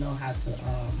have to know how to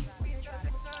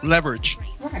leverage.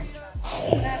 Right.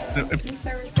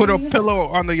 Put a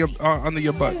pillow under your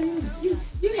butt.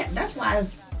 That's why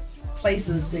it's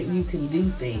places that you can do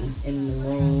things in the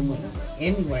room.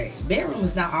 Anyway, bedroom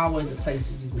is not always a place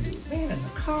that you can do it. Man, in the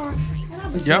car, and I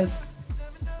was just.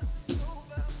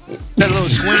 That little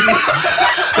swing.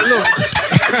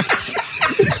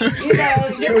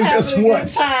 It was just what?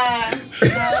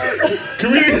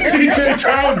 Comedian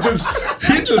CJTrowers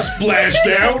he just splashed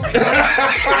out.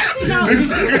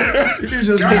 You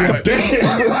just God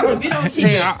damn.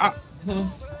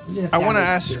 I want to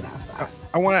ask.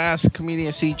 I want to ask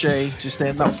comedian CJ to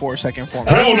stand up for a second for me.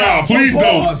 Hell no, please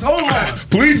don't. Hold on.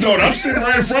 Please don't. I'm sitting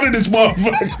right in front of this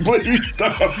motherfucker. Please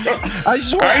don't. I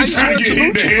ain't trying to get hit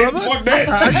in the head. Fuck that.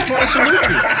 I just want to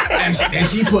salute you. And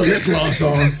she put lip gloss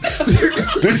on.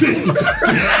 This is.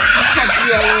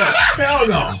 Hell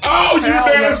no. Oh, you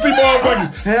nasty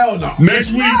motherfuckers. Hell no.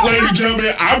 Next week, ladies and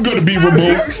gentlemen, I'm going to be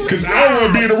removed because I don't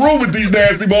want to be in the room with these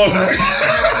nasty motherfuckers.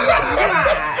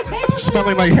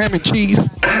 Smelling like ham and cheese.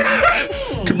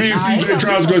 Comedian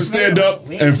CJTrowers gonna stand up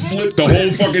and flip the whole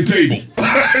fucking table.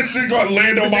 She gonna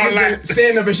land on my lap.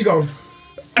 Stand up and she go. Nah,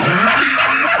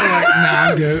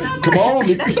 I'm good. Come on,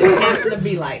 It's not gonna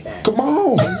be like that. come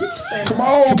on, come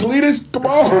on, Cletus, come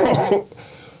on.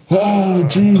 Oh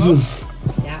Jesus,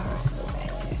 Y'all are so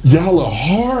bad. y'all are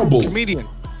horrible. Comedian.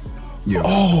 Yeah.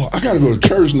 Oh, I gotta go to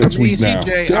church next week now.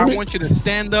 CJ, Damn I it. want you to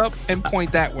stand up and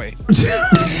point that way.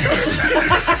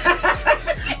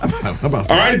 How about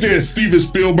All right there, Steven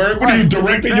Spielberg. What are you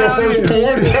directing your first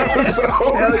porn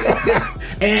episode?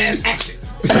 and action.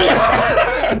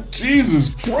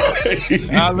 Jesus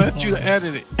Christ. I'll let you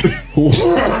edit it.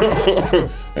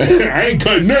 I ain't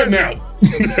cutting nothing out.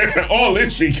 All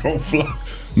this shit gonna fly.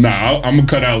 Nah, I'm gonna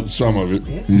cut out some of it.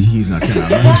 He's not cutting out.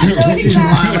 He's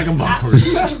lying like a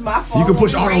motherfucker. My fault. You can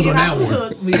push Arnold on that one.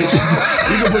 one. You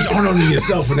can push Arnold on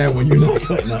yourself for that one. You're not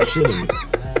cutting out shit of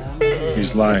it.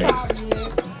 He's lying.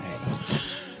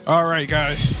 All right,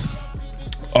 guys.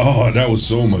 Oh, that was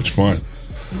so much fun.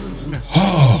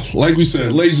 Oh, like we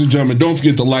said, ladies and gentlemen, don't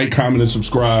forget to like, comment, and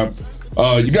subscribe.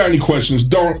 You got any questions?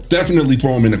 Definitely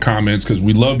throw them in the comments because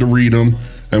we love to read them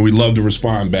and we love to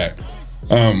respond back.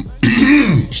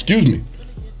 Excuse me.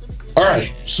 All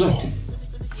right, so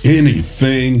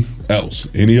anything else?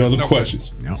 Any other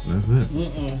questions? Nope, that's it.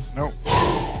 Nope.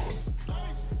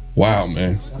 Wow,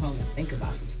 man. Think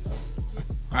about some stuff.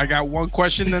 I got one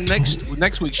question the next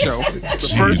week's show.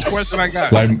 The first question I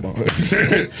got. Like,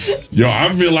 yo, I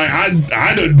feel like I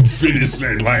done finished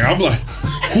it. Like, I'm like,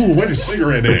 ooh, where the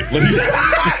cigarette at? Like,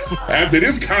 after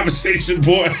this conversation,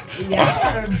 boy,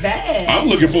 I'm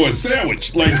looking for a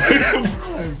sandwich. Like,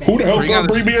 who the hell gonna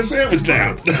bring me a sandwich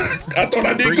now? I thought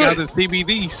I did Bring good. out the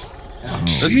CBDs.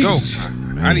 Let's Jesus, go.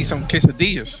 I need some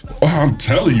quesadillas. Oh, I'm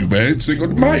telling you, man. Cinco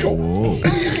de Mayo. Whoa.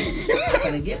 I'm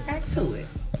gonna get back to it.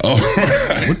 All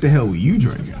right. What the hell were you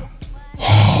drinking?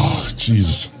 Oh,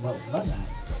 Jesus. What was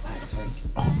I drinking?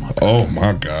 Oh,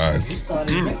 my God. We started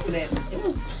drinking at, it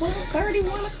was 12:30,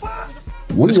 1 o'clock.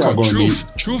 When It's y'all called gonna need?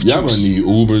 Truth Y'all juice. gonna need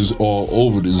Ubers all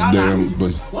over this damn.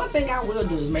 But One thing I will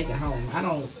do is make it home. I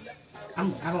don't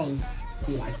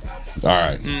do like that. all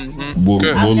right, Mm-hmm. we'll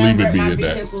Good. leave it be my at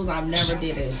that. vehicles, I've never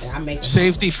did anything. I make it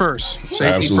Safety first. Safety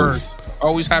Absolutely. first.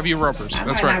 Always have your rubbers. home.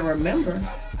 I That's might right. not remember.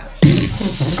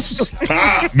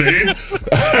 Stop, man.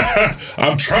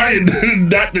 I'm trying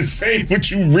not to say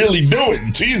what you really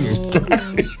doing. Jesus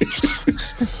Christ.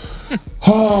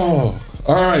 Oh,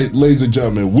 all right, ladies and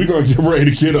gentlemen, we're gonna get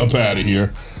ready to get up out of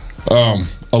here.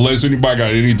 Unless anybody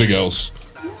got anything else.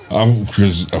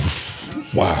 Because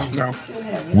wow, No.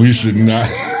 we should not.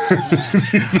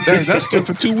 That's good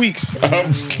for 2 weeks.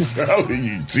 I'm telling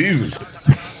you, Jesus.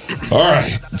 All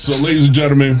right, so ladies and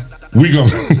gentlemen, we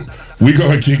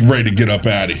gonna get ready to get up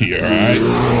out of here. All right,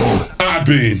 I've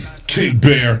been King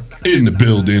Bear in the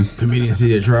building. Comedian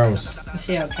CJTrowers.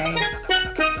 Michelle K.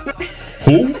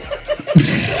 Who?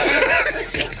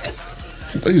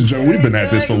 Ladies and gentlemen, we've been at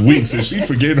this for weeks and she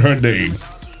forgetting her name.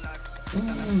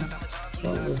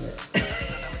 What was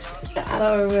it? I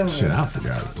don't remember. Shit, I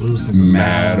forgot. It was some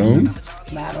Madam.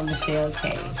 Madam Michelle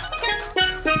K.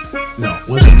 No,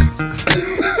 wasn't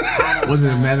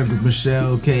it Madam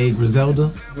Michelle K. Griselda?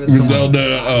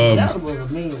 Griselda. Zelda was a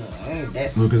mean one. Ain't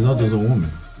that? Well, Griselda's a woman.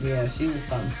 Yeah, she was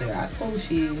something serious. I know who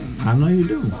she is. I know you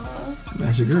do.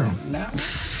 That's your girl. No.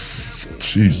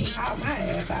 Jesus. Pop my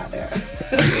ass out there.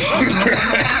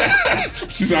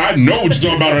 She said, I know what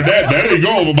you're talking about. That ain't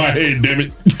go over my head, damn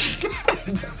it.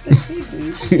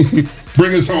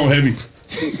 Bring us home, Heavy.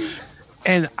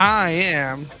 And I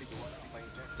am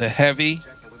the heavy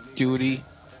duty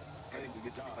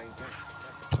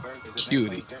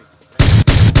cutie.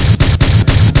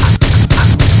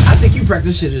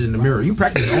 practice shit in the mirror. You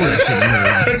practice all that shit in the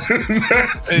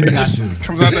mirror. It just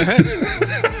comes out the head.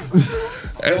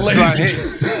 And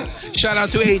Hey, shout out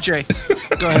to AJ.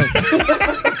 Go ahead.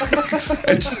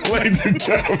 ladies and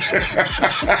gentlemen.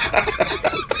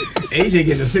 AJ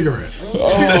getting a cigarette.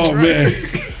 Oh man,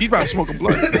 He about to smoke a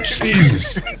blunt.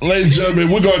 Jesus. Ladies and gentlemen,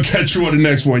 we're gonna catch you on the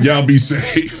next one. Y'all be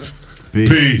safe.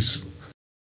 Peace.